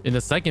bullied. In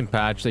the second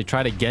patch, they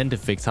tried again to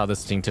fix how the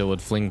stingtail would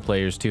fling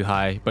players too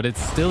high, but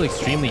it's still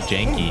extremely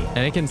janky, and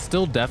it can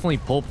still definitely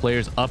pull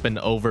players up and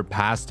over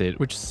past it,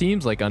 which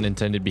seems like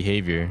unintended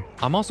behavior.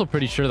 I'm also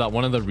pretty sure that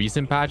one of the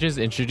recent patches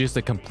introduced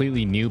a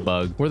completely new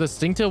bug, where the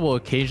stingtail will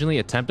occasionally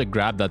attempt a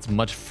grab that's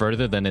much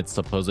further than its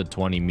supposed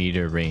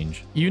 20-meter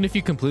range. Even if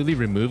you completely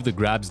remove the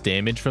grab's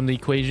damage from the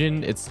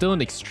equation, it's still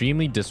an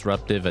extremely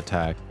disruptive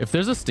attack. If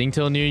there's a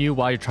stingtail near you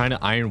while you're trying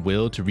to iron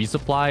will to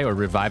resupply or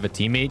revive a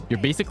teammate, you're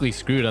basically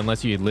screwed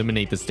unless you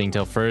eliminate the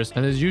stingtail first,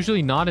 and there's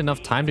usually not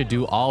enough time to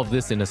do all of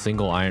this in a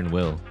single iron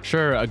will.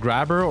 Sure, a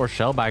grabber or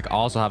shellback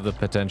also have the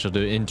potential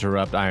to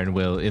interrupt iron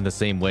will in the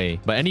same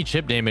way, but any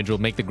chip damage will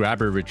make the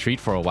grabber retreat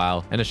for a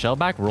while, and a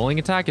shellback rolling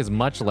attack is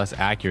much less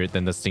accurate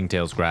than the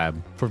stingtail's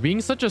grab. For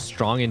being such a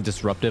strong and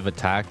disruptive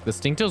attack, the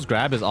stingtail's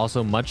grab is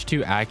also much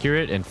too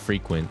accurate and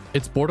frequent.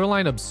 It's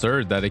borderline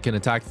absurd that it can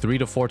attack 3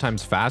 to 4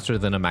 times faster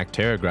than a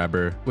Mactera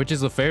grabber, which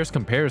is the fairest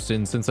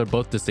comparison since they're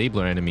both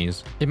disabler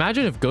enemies.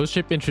 Imagine if Ghost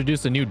Ship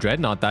introduced a new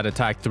dreadnought that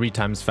attacked 3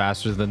 times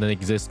faster than the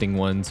existing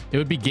ones. It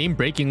would be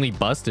game-breakingly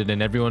busted and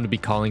everyone would be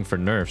calling for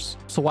nerfs.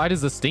 So why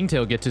does the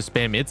stingtail get to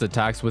spam its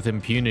attacks with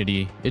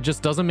impunity? It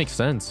just doesn't make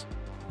sense.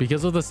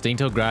 Because of the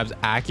stingtail grab's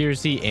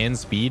accuracy and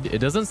speed, it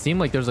doesn't seem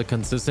like there's a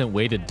consistent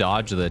way to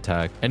dodge the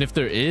attack. And if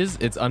there is,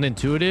 it's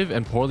unintuitive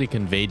and poorly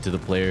conveyed to the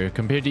player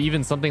compared to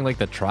even something like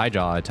the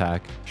tri-jaw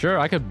attack. Sure,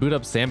 I could boot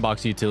up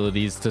sandbox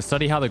utilities to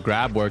study how the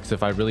grab works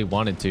if I really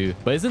wanted to,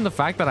 but isn't the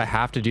fact that I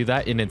have to do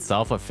that in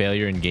itself a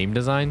failure in game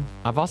design?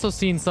 I've also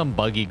seen some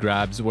buggy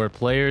grabs where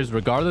players,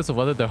 regardless of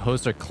whether they're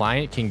host or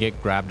client, can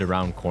get grabbed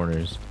around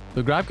corners.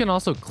 The grab can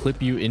also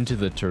clip you into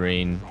the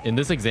terrain. In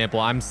this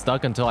example, I'm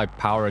stuck until I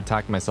power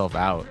attack myself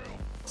out.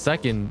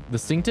 Second, the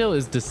stingtail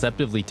is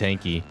deceptively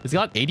tanky. It's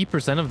got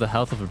 80% of the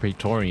health of a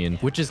Praetorian,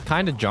 which is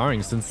kinda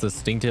jarring since the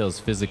stingtail is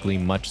physically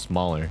much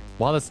smaller.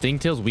 While the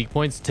stingtail's weak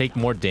points take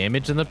more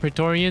damage than the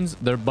Praetorians,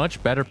 they're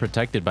much better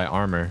protected by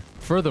armor.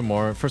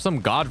 Furthermore, for some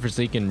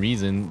godforsaken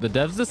reason, the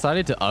devs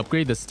decided to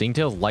upgrade the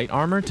stingtail's light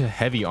armor to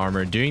heavy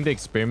armor during the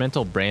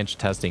experimental branch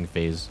testing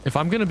phase. If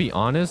I'm gonna be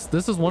honest,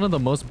 this is one of the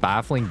most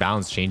baffling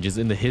balance changes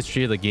in the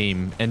history of the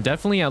game, and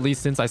definitely at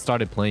least since I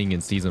started playing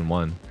in Season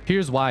 1.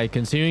 Here's why,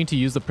 continuing to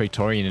use the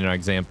Praetorian in our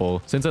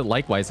example, since it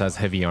likewise has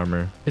heavy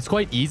armor. It's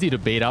quite easy to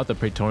bait out the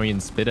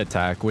Praetorian's spit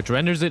attack, which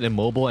renders it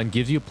immobile and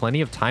gives you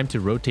plenty of time to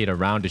rotate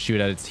around to shoot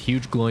at its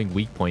huge glowing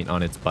weak point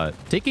on its butt.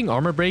 Taking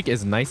armor break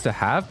is nice to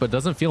have, but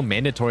doesn't feel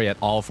mandatory at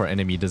all for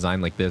enemy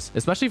design like this,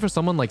 especially for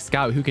someone like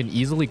Scout who can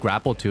easily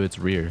grapple to its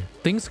rear.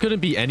 Things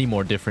couldn't be any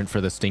more different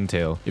for the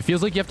Stingtail. It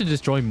feels like you have to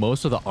destroy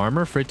most of the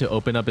armor for it to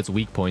open up its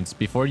weak points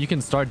before you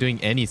can start doing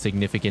any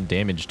significant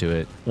damage to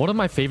it. One of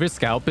my favorite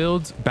Scout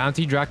builds,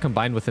 Bounty Drac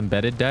combined with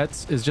Embedded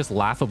Debts, is just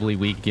laughably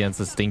weak against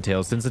the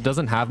Stingtail since it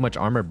doesn't have much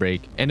armor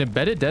break, and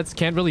Embedded Debts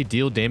can't really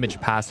deal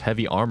damage past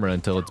heavy armor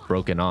until it's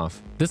broken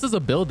off. This is a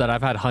build that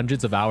I've had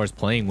hundreds of hours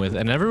playing with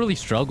and never really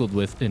struggled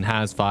with in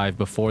Has 5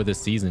 before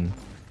this season.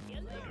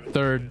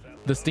 Third,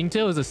 the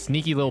Stingtail is a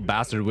sneaky little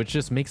bastard which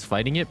just makes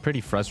fighting it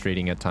pretty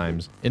frustrating at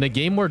times. In a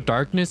game where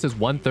darkness is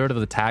 1/3 of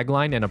the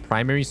tagline and a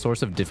primary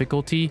source of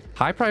difficulty,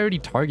 high priority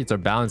targets are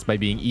balanced by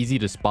being easy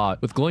to spot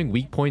with glowing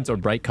weak points or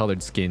bright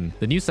colored skin.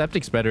 The new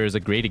septic spreader is a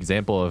great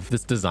example of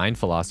this design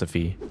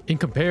philosophy. In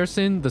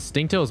comparison, the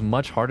Stingtail is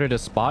much harder to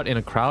spot in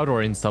a crowd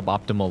or in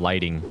suboptimal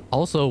lighting.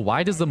 Also,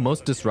 why does the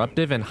most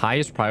disruptive and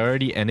highest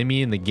priority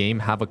enemy in the game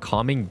have a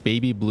calming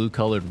baby blue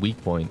colored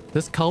weak point?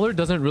 This color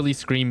doesn't really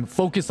scream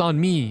 "focus on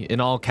me"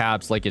 in all caps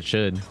like it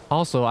should.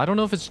 Also, I don't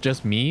know if it's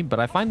just me, but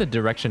I find the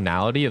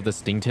directionality of the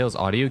Stingtail's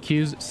audio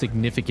cues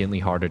significantly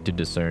harder to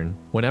discern.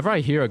 Whenever I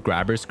hear a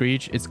grabber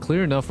screech, it's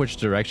clear enough which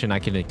direction I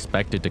can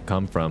expect it to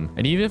come from.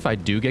 And even if I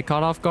do get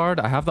caught off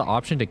guard, I have the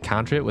option to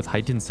counter it with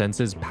Heightened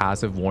Senses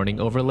passive warning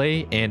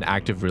overlay and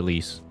active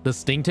release. The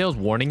Stingtail's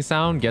warning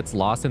sound gets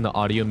lost in the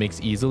audio mix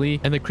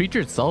easily, and the creature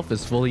itself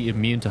is fully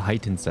immune to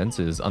Heightened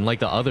Senses, unlike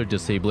the other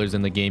disablers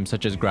in the game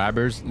such as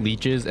grabbers,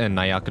 leeches, and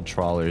Nayaka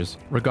trawlers.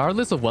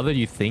 Regardless of whether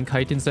you think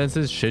Heightened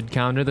Senses should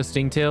counter the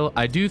Stingtail,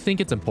 I do think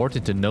it's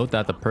important to note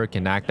that the perk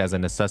can act as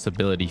an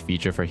accessibility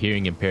feature for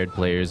hearing impaired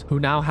players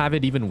who now have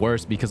it even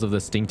worse because of the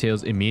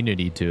Stingtail's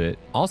immunity to it.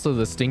 Also,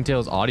 the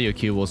Stingtail's audio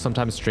cue will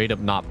sometimes straight up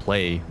not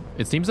play.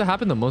 It seems to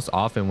happen the most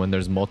often when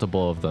there's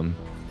multiple of them.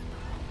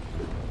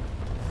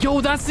 Yo,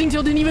 that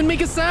Stingtail didn't even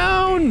make a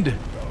sound!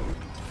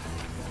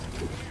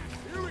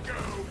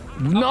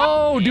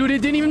 No, dude,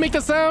 it didn't even make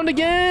a sound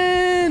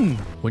again!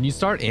 When you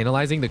start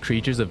analyzing the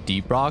creatures of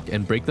Deep Rock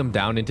and break them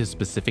down into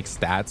specific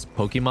stats,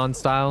 Pokemon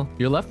style,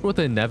 you're left with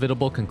the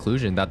inevitable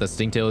conclusion that the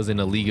Stingtail is in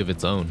a league of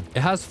its own.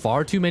 It has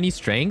far too many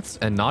strengths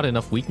and not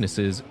enough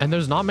weaknesses, and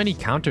there's not many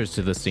counters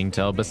to the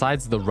Stingtail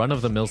besides the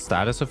run-of-the-mill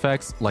status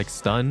effects like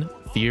Stun,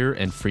 Fear,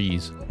 and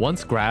Freeze.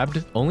 Once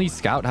grabbed, only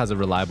Scout has a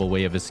reliable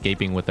way of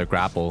escaping with their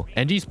grapple.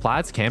 NG's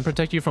Plats can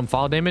protect you from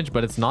fall damage,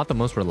 but it's not the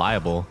most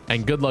reliable.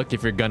 And good luck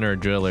if you're Gunner or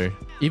Driller.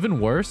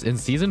 Even worse, in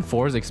Season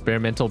 4's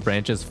Experimental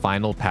Branch's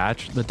final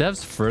patch, the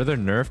devs further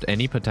nerfed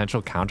any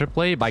potential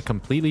counterplay by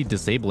completely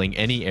disabling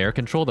any air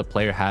control the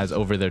player has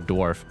over their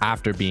dwarf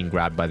after being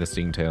grabbed by the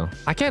Stingtail.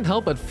 I can't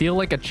help but feel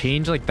like a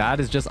change like that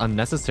is just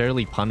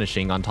unnecessarily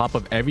punishing on top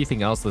of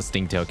everything else the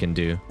Stingtail can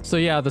do. So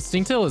yeah, the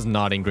Stingtail is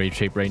not in great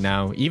shape right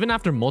now, even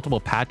after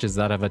multiple patches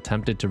that have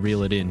attempted to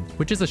reel it in,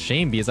 which is a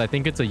shame because I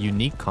think it's a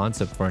unique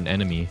concept for an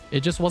enemy.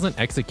 It just wasn't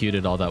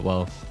executed all that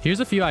well. Here's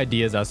a few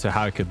ideas as to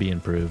how it could be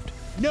improved.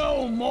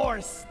 No more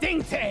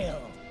Stingtail!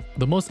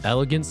 The most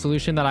elegant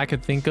solution that I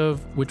could think of,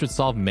 which would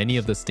solve many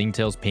of the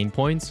Stingtail's pain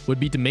points, would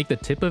be to make the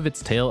tip of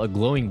its tail a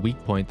glowing weak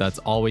point that's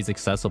always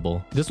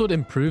accessible. This would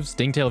improve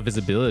Stingtail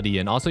visibility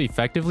and also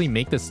effectively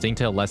make the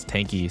Stingtail less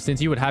tanky,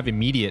 since you would have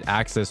immediate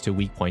access to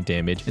weak point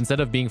damage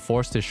instead of being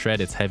forced to shred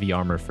its heavy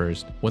armor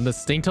first. When the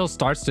Stingtail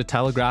starts to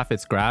telegraph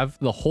its grab,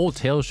 the whole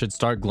tail should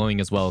start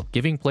glowing as well,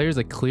 giving players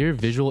a clear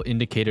visual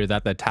indicator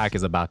that the attack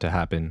is about to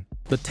happen.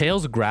 The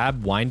tail's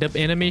grab wind-up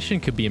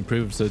animation could be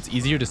improved so it's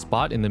easier to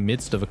spot in the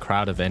midst of a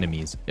crowd of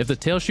enemies. If the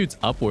tail shoots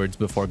upwards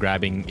before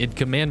grabbing, it'd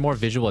command more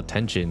visual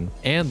attention,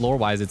 and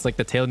lore-wise, it's like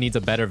the tail needs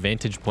a better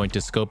vantage point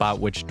to scope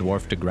out which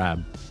dwarf to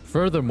grab.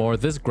 Furthermore,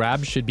 this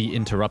grab should be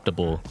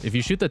interruptible. If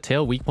you shoot the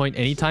tail weak point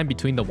anytime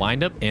between the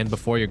windup and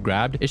before you're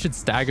grabbed, it should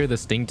stagger the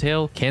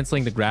Stingtail,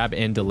 canceling the grab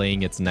and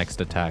delaying its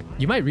next attack.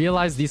 You might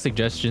realize these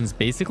suggestions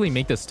basically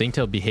make the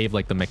Stingtail behave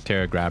like the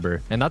Mectera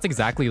grabber, and that's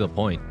exactly the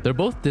point. They're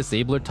both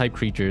disabler type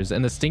creatures,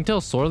 and the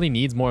Stingtail sorely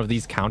needs more of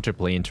these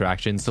counterplay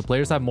interactions so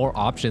players have more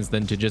options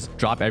than to just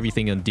drop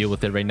everything and deal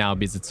with it right now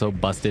because it's so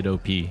busted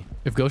OP.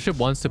 If Ghost Ship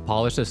wants to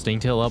polish the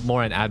Stingtail up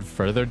more and add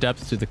further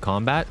depth to the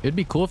combat, it'd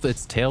be cool if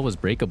its tail was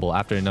breakable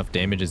after enough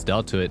damage is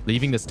dealt to it,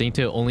 leaving the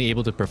Stingtail only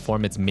able to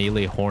perform its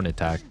melee horn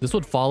attack. This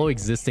would follow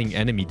existing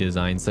enemy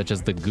designs such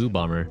as the Goo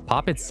Bomber.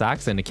 Pop its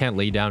sacks and it can't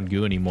lay down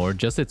goo anymore,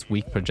 just its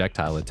weak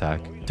projectile attack.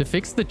 To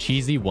fix the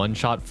cheesy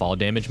one-shot fall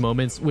damage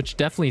moments, which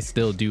definitely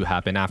still do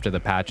happen after the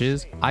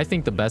patches, I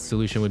think the best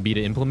solution would be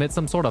to implement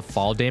some sort of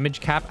fall damage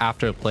cap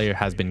after a player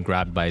has been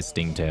grabbed by a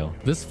Stingtail.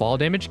 This fall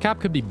damage cap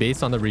could be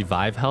based on the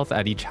revive health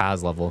at each Has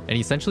level, and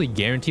essentially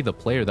guarantee the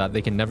player that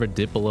they can never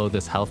dip below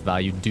this health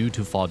value due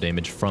to fall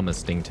damage from a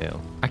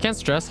Stingtail. I can't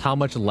stress how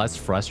much less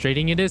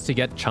frustrating it is to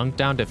get chunked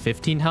down to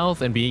 15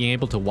 health and being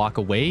able to walk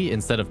away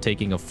instead of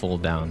taking a full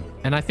down.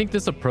 And I think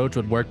this approach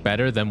would work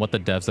better than what the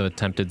devs have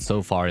attempted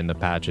so far in the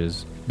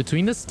patches.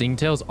 Between the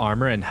Stingtail's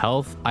armor and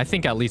health, I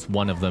think at least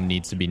one of them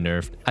needs to be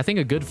nerfed. I think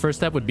a good first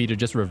step would be to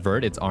just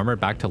revert its armor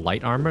back to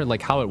light armor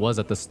like how it was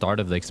at the start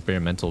of the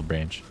experimental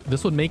branch.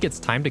 This would make its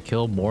time to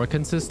kill more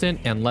consistent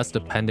and less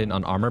dependent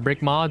on armor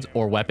break mods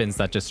or weapons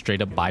that just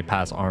straight up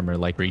bypass armor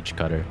like Breach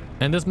Cutter.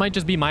 And this might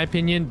just be my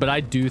opinion, but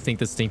I do think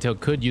the Stingtail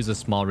could use a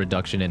small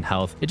reduction in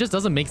health. It just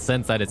doesn't make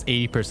sense that it's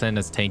 80%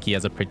 as tanky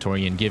as a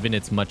Praetorian given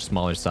its much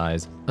smaller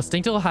size. A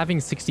Stingtail having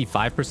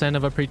 65%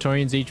 of a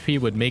Praetorian's HP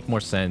would make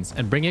more sense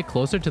and bring it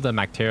closer to the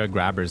Mactera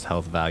Grabber's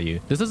health value.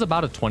 This is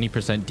about a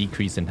 20%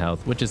 decrease in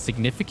health, which is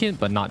significant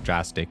but not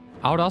drastic.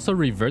 I would also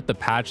revert the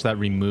patch that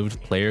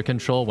removed player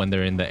control when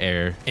they're in the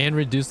air, and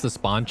reduce the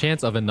spawn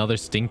chance of another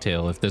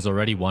Stingtail if there's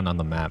already one on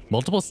the map.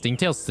 Multiple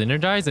Stingtails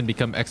synergize and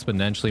become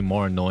exponentially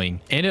more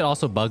annoying, and it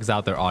also bugs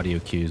out their audio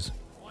cues.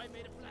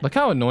 Look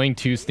how annoying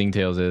 2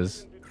 Stingtails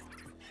is.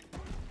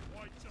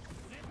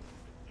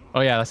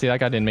 Oh yeah, see, that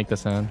guy didn't make the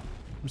sound.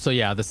 So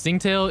yeah, the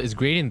Stingtail is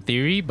great in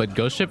theory, but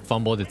Ghost Ship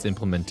fumbled its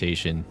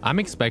implementation. I'm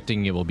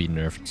expecting it will be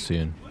nerfed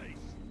soon.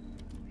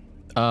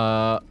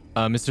 Mr.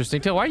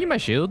 Stingtail, why are you my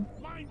shield?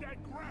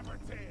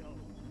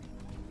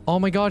 Oh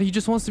my god, he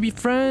just wants to be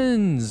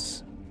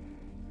friends.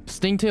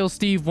 Stingtail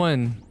Steve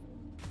won.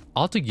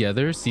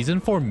 Altogether, Season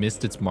 4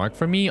 missed its mark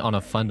for me on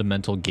a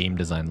fundamental game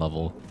design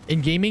level. In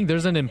gaming,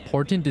 there's an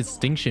important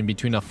distinction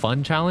between a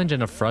fun challenge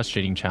and a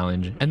frustrating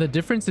challenge, and the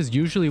difference is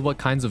usually what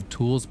kinds of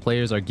tools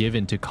players are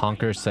given to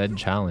conquer said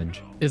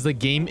challenge. Is the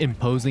game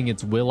imposing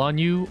its will on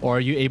you, or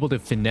are you able to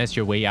finesse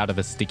your way out of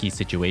a sticky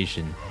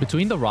situation?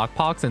 Between the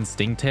rockpox and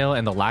Stingtail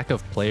and the lack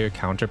of player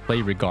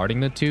counterplay regarding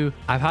the two,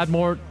 I've had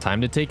more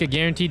time to take a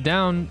guaranteed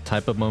down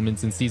type of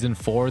moments in Season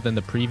 4 than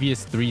the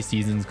previous 3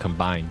 seasons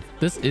combined.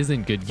 This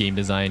isn't good game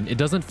design. It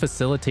doesn't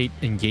facilitate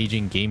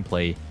engaging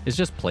gameplay. It's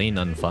just plain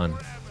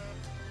unfun.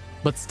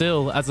 But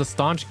still, as a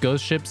staunch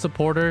Ghost Ship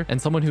supporter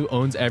and someone who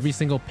owns every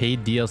single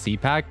paid DLC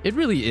pack, it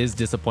really is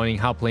disappointing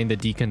how plain the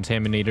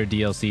Decontaminator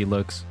DLC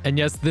looks. And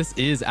yes, this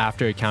is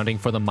after accounting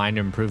for the minor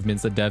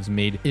improvements the devs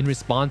made in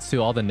response to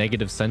all the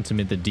negative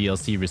sentiment the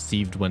DLC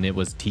received when it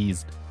was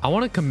teased. I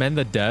want to commend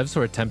the devs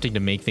for attempting to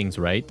make things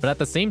right, but at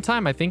the same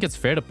time, I think it's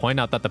fair to point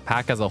out that the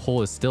pack as a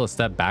whole is still a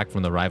step back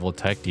from the Rival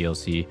Tech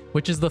DLC,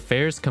 which is the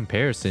fairest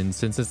comparison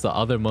since it's the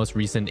other most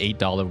recent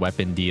 $8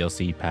 weapon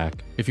DLC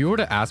pack. If you were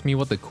to ask me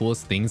what the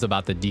coolest things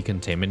about the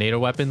Decontaminator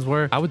weapons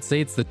were, I would say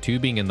it's the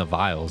tubing and the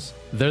vials.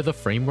 They're the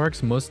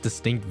framework's most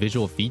distinct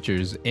visual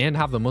features and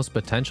have the most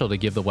potential to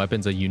give the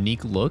weapons a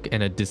unique look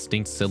and a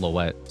distinct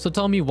silhouette. So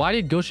tell me, why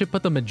did Ghost Ship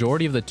put the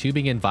majority of the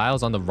tubing and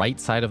vials on the right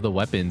side of the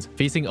weapons,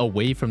 facing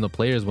away from the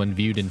players when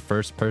viewed in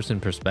first-person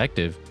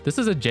perspective? This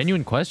is a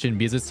genuine question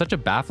because it's such a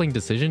baffling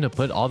decision to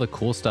put all the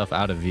cool stuff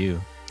out of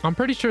view. I'm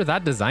pretty sure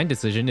that design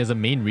decision is a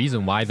main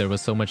reason why there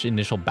was so much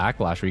initial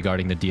backlash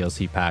regarding the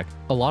DLC pack.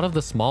 A lot of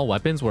the small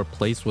weapons were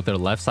placed with their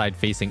left side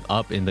facing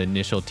up in the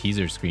initial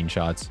teaser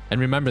screenshots. And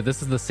remember,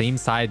 this is the same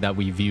side that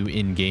we view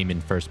in-game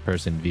in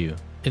first-person view.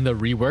 In the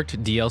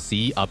reworked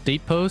DLC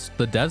update post,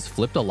 the devs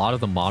flipped a lot of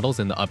the models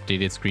in the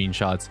updated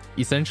screenshots,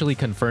 essentially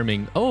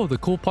confirming, oh, the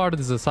cool part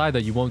is the side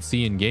that you won't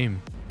see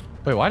in-game.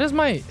 Wait, why does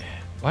my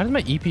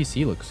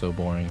EPC look so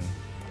boring?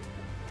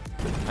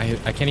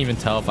 I can't even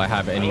tell if I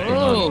have anything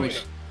on.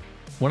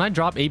 When I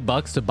drop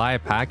 $8 to buy a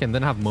pack and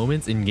then have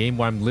moments in game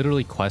where I'm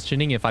literally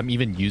questioning if I'm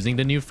even using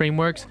the new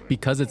frameworks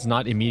because it's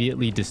not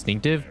immediately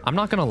distinctive, I'm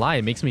not gonna lie,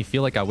 it makes me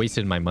feel like I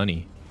wasted my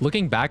money.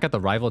 Looking back at the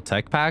Rival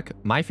Tech pack,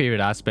 my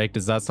favorite aspect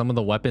is that some of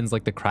the weapons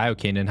like the Cryo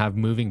Cannon have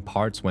moving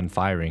parts when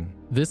firing.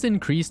 This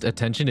increased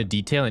attention to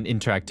detail and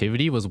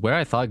interactivity was where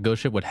I thought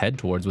Ghost Ship would head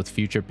towards with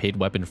future paid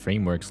weapon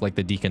frameworks like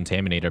the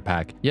Decontaminator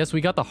pack. Yes,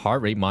 we got the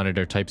heart rate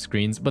monitor type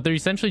screens, but they're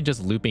essentially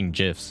just looping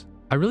GIFs.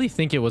 I really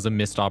think it was a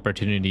missed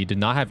opportunity to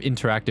not have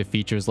interactive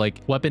features like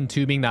weapon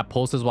tubing that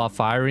pulses while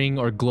firing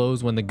or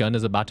glows when the gun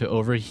is about to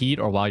overheat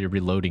or while you're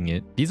reloading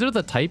it. These are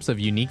the types of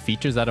unique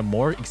features that a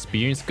more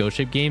experienced Ghost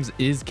Ship games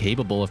is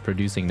capable of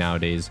producing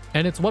nowadays,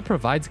 and it's what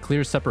provides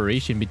clear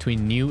separation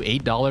between new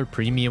 $8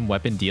 premium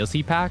weapon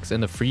DLC packs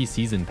and the free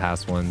season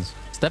pass ones.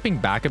 Stepping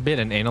back a bit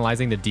and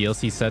analyzing the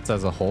DLC sets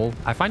as a whole,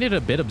 I find it a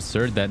bit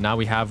absurd that now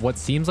we have what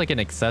seems like an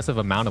excessive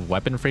amount of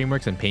weapon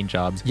frameworks and paint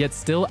jobs, yet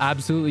still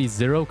absolutely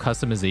zero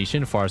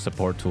customization for our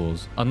support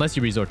tools. Unless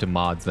you resort to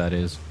mods, that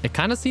is. It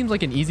kinda seems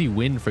like an easy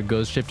win for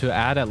Ghost Ship to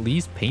add at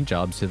least paint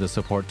jobs to the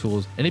support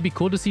tools, and it'd be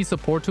cool to see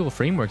support tool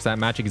frameworks that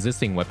match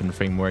existing weapon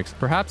frameworks,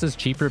 perhaps as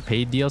cheaper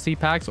paid DLC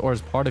packs or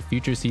as part of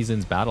future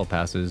seasons' battle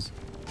passes.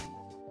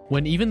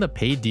 When even the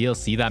paid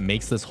DLC that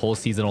makes this whole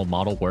seasonal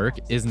model work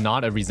is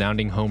not a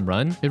resounding home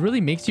run, it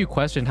really makes you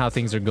question how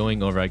things are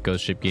going over at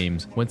Ghost Ship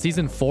Games. When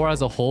Season 4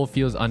 as a whole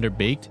feels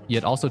underbaked,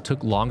 yet also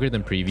took longer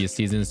than previous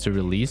seasons to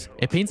release,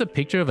 it paints a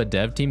picture of a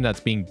dev team that's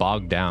being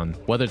bogged down,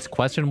 whether it's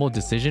questionable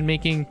decision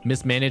making,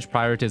 mismanaged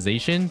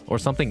prioritization, or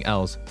something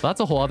else. But that's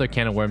a whole other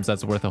can of worms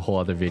that's worth a whole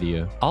other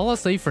video. All I'll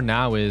say for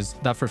now is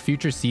that for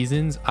future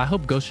seasons, I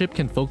hope Ghost Ship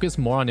can focus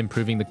more on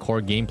improving the core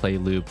gameplay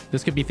loop.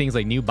 This could be things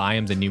like new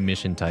biomes and new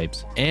mission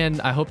types. And And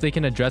I hope they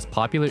can address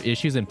popular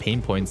issues and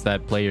pain points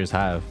that players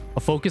have. A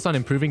focus on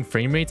improving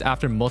frame rates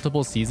after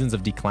multiple seasons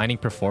of declining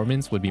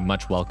performance would be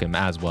much welcome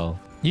as well.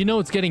 You know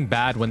it's getting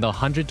bad when the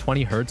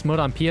 120Hz mode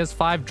on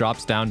PS5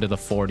 drops down to the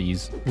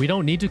 40s. We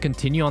don't need to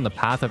continue on the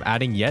path of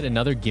adding yet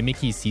another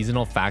gimmicky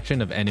seasonal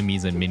faction of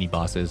enemies and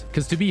mini-bosses.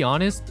 Because to be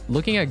honest,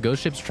 looking at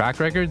Ghost Ship's track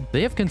record,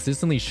 they have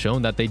consistently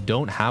shown that they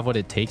don't have what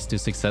it takes to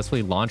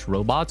successfully launch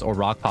robots or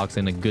rockpox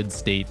in a good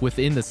state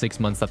within the 6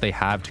 months that they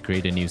have to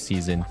create a new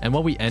season. And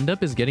what we end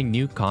up is getting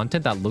new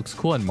content that looks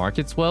cool and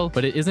markets well,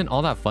 but it isn't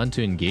all that fun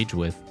to engage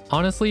with.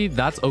 Honestly,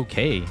 that's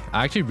okay.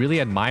 I actually really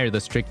admire the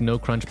strict no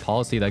crunch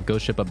policy that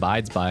Ghost Ship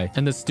abides by,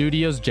 and the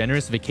studio's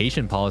generous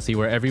vacation policy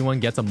where everyone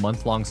gets a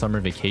month-long summer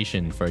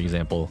vacation, for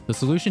example. The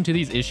solution to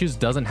these issues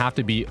doesn't have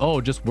to be, oh,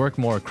 just work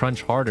more,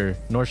 crunch harder,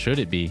 nor should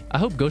it be. I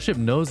hope Ghost Ship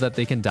knows that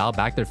they can dial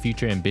back their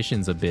future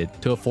ambitions a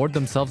bit to afford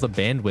themselves the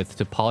bandwidth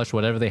to polish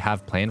whatever they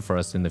have planned for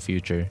us in the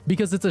future.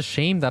 Because it's a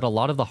shame that a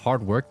lot of the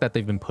hard work that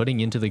they've been putting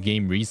into the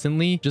game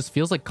recently just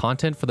feels like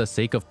content for the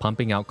sake of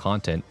pumping out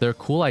content. They're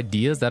cool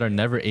ideas that are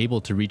never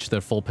able to reach their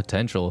full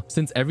potential,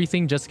 since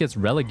everything just gets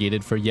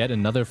relegated for yet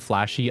another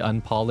flashy,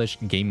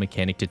 unpolished game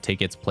mechanic to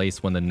take its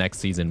place when the next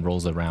season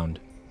rolls around.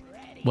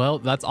 Well,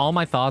 that's all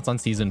my thoughts on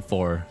Season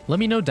 4. Let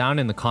me know down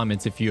in the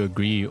comments if you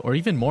agree, or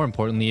even more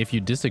importantly, if you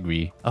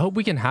disagree. I hope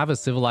we can have a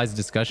civilized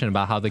discussion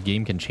about how the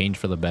game can change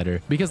for the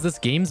better, because this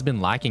game's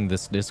been lacking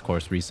this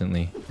discourse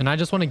recently. And I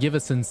just want to give a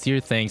sincere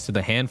thanks to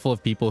the handful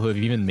of people who have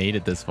even made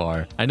it this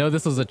far. I know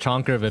this was a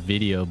chonker of a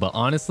video, but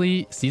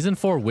honestly, Season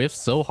 4 whiffed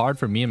so hard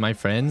for me and my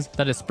friends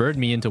that it spurred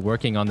me into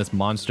working on this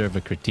monster of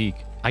a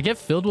critique. I get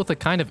filled with a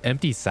kind of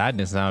empty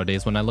sadness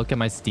nowadays when I look at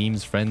my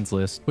Steam's friends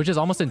list, which is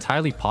almost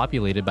entirely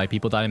populated by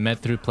people that I met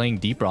through playing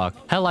Deep Rock.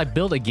 Hell, I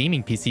built a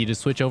gaming PC to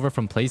switch over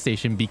from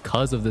PlayStation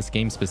because of this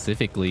game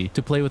specifically,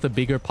 to play with a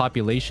bigger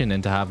population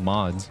and to have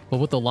mods.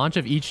 But with the launch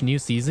of each new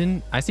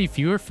season, I see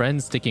fewer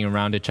friends sticking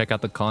around to check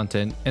out the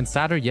content, and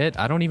sadder yet,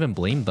 I don't even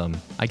blame them.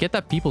 I get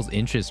that people's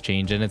interests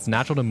change and it's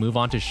natural to move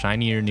on to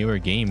shinier, newer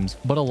games,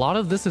 but a lot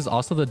of this is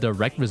also the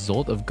direct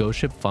result of Ghost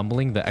Ship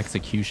fumbling the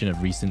execution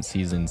of recent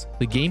seasons.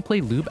 The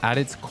gameplay loop at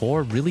its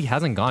core really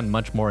hasn't gotten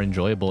much more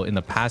enjoyable in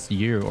the past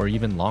year or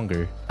even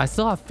longer. I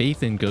still have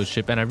faith in Ghost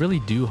Ship and I really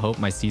do hope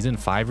my Season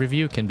 5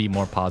 review can be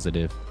more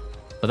positive.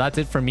 But that's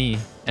it for me,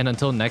 and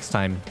until next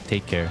time,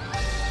 take care.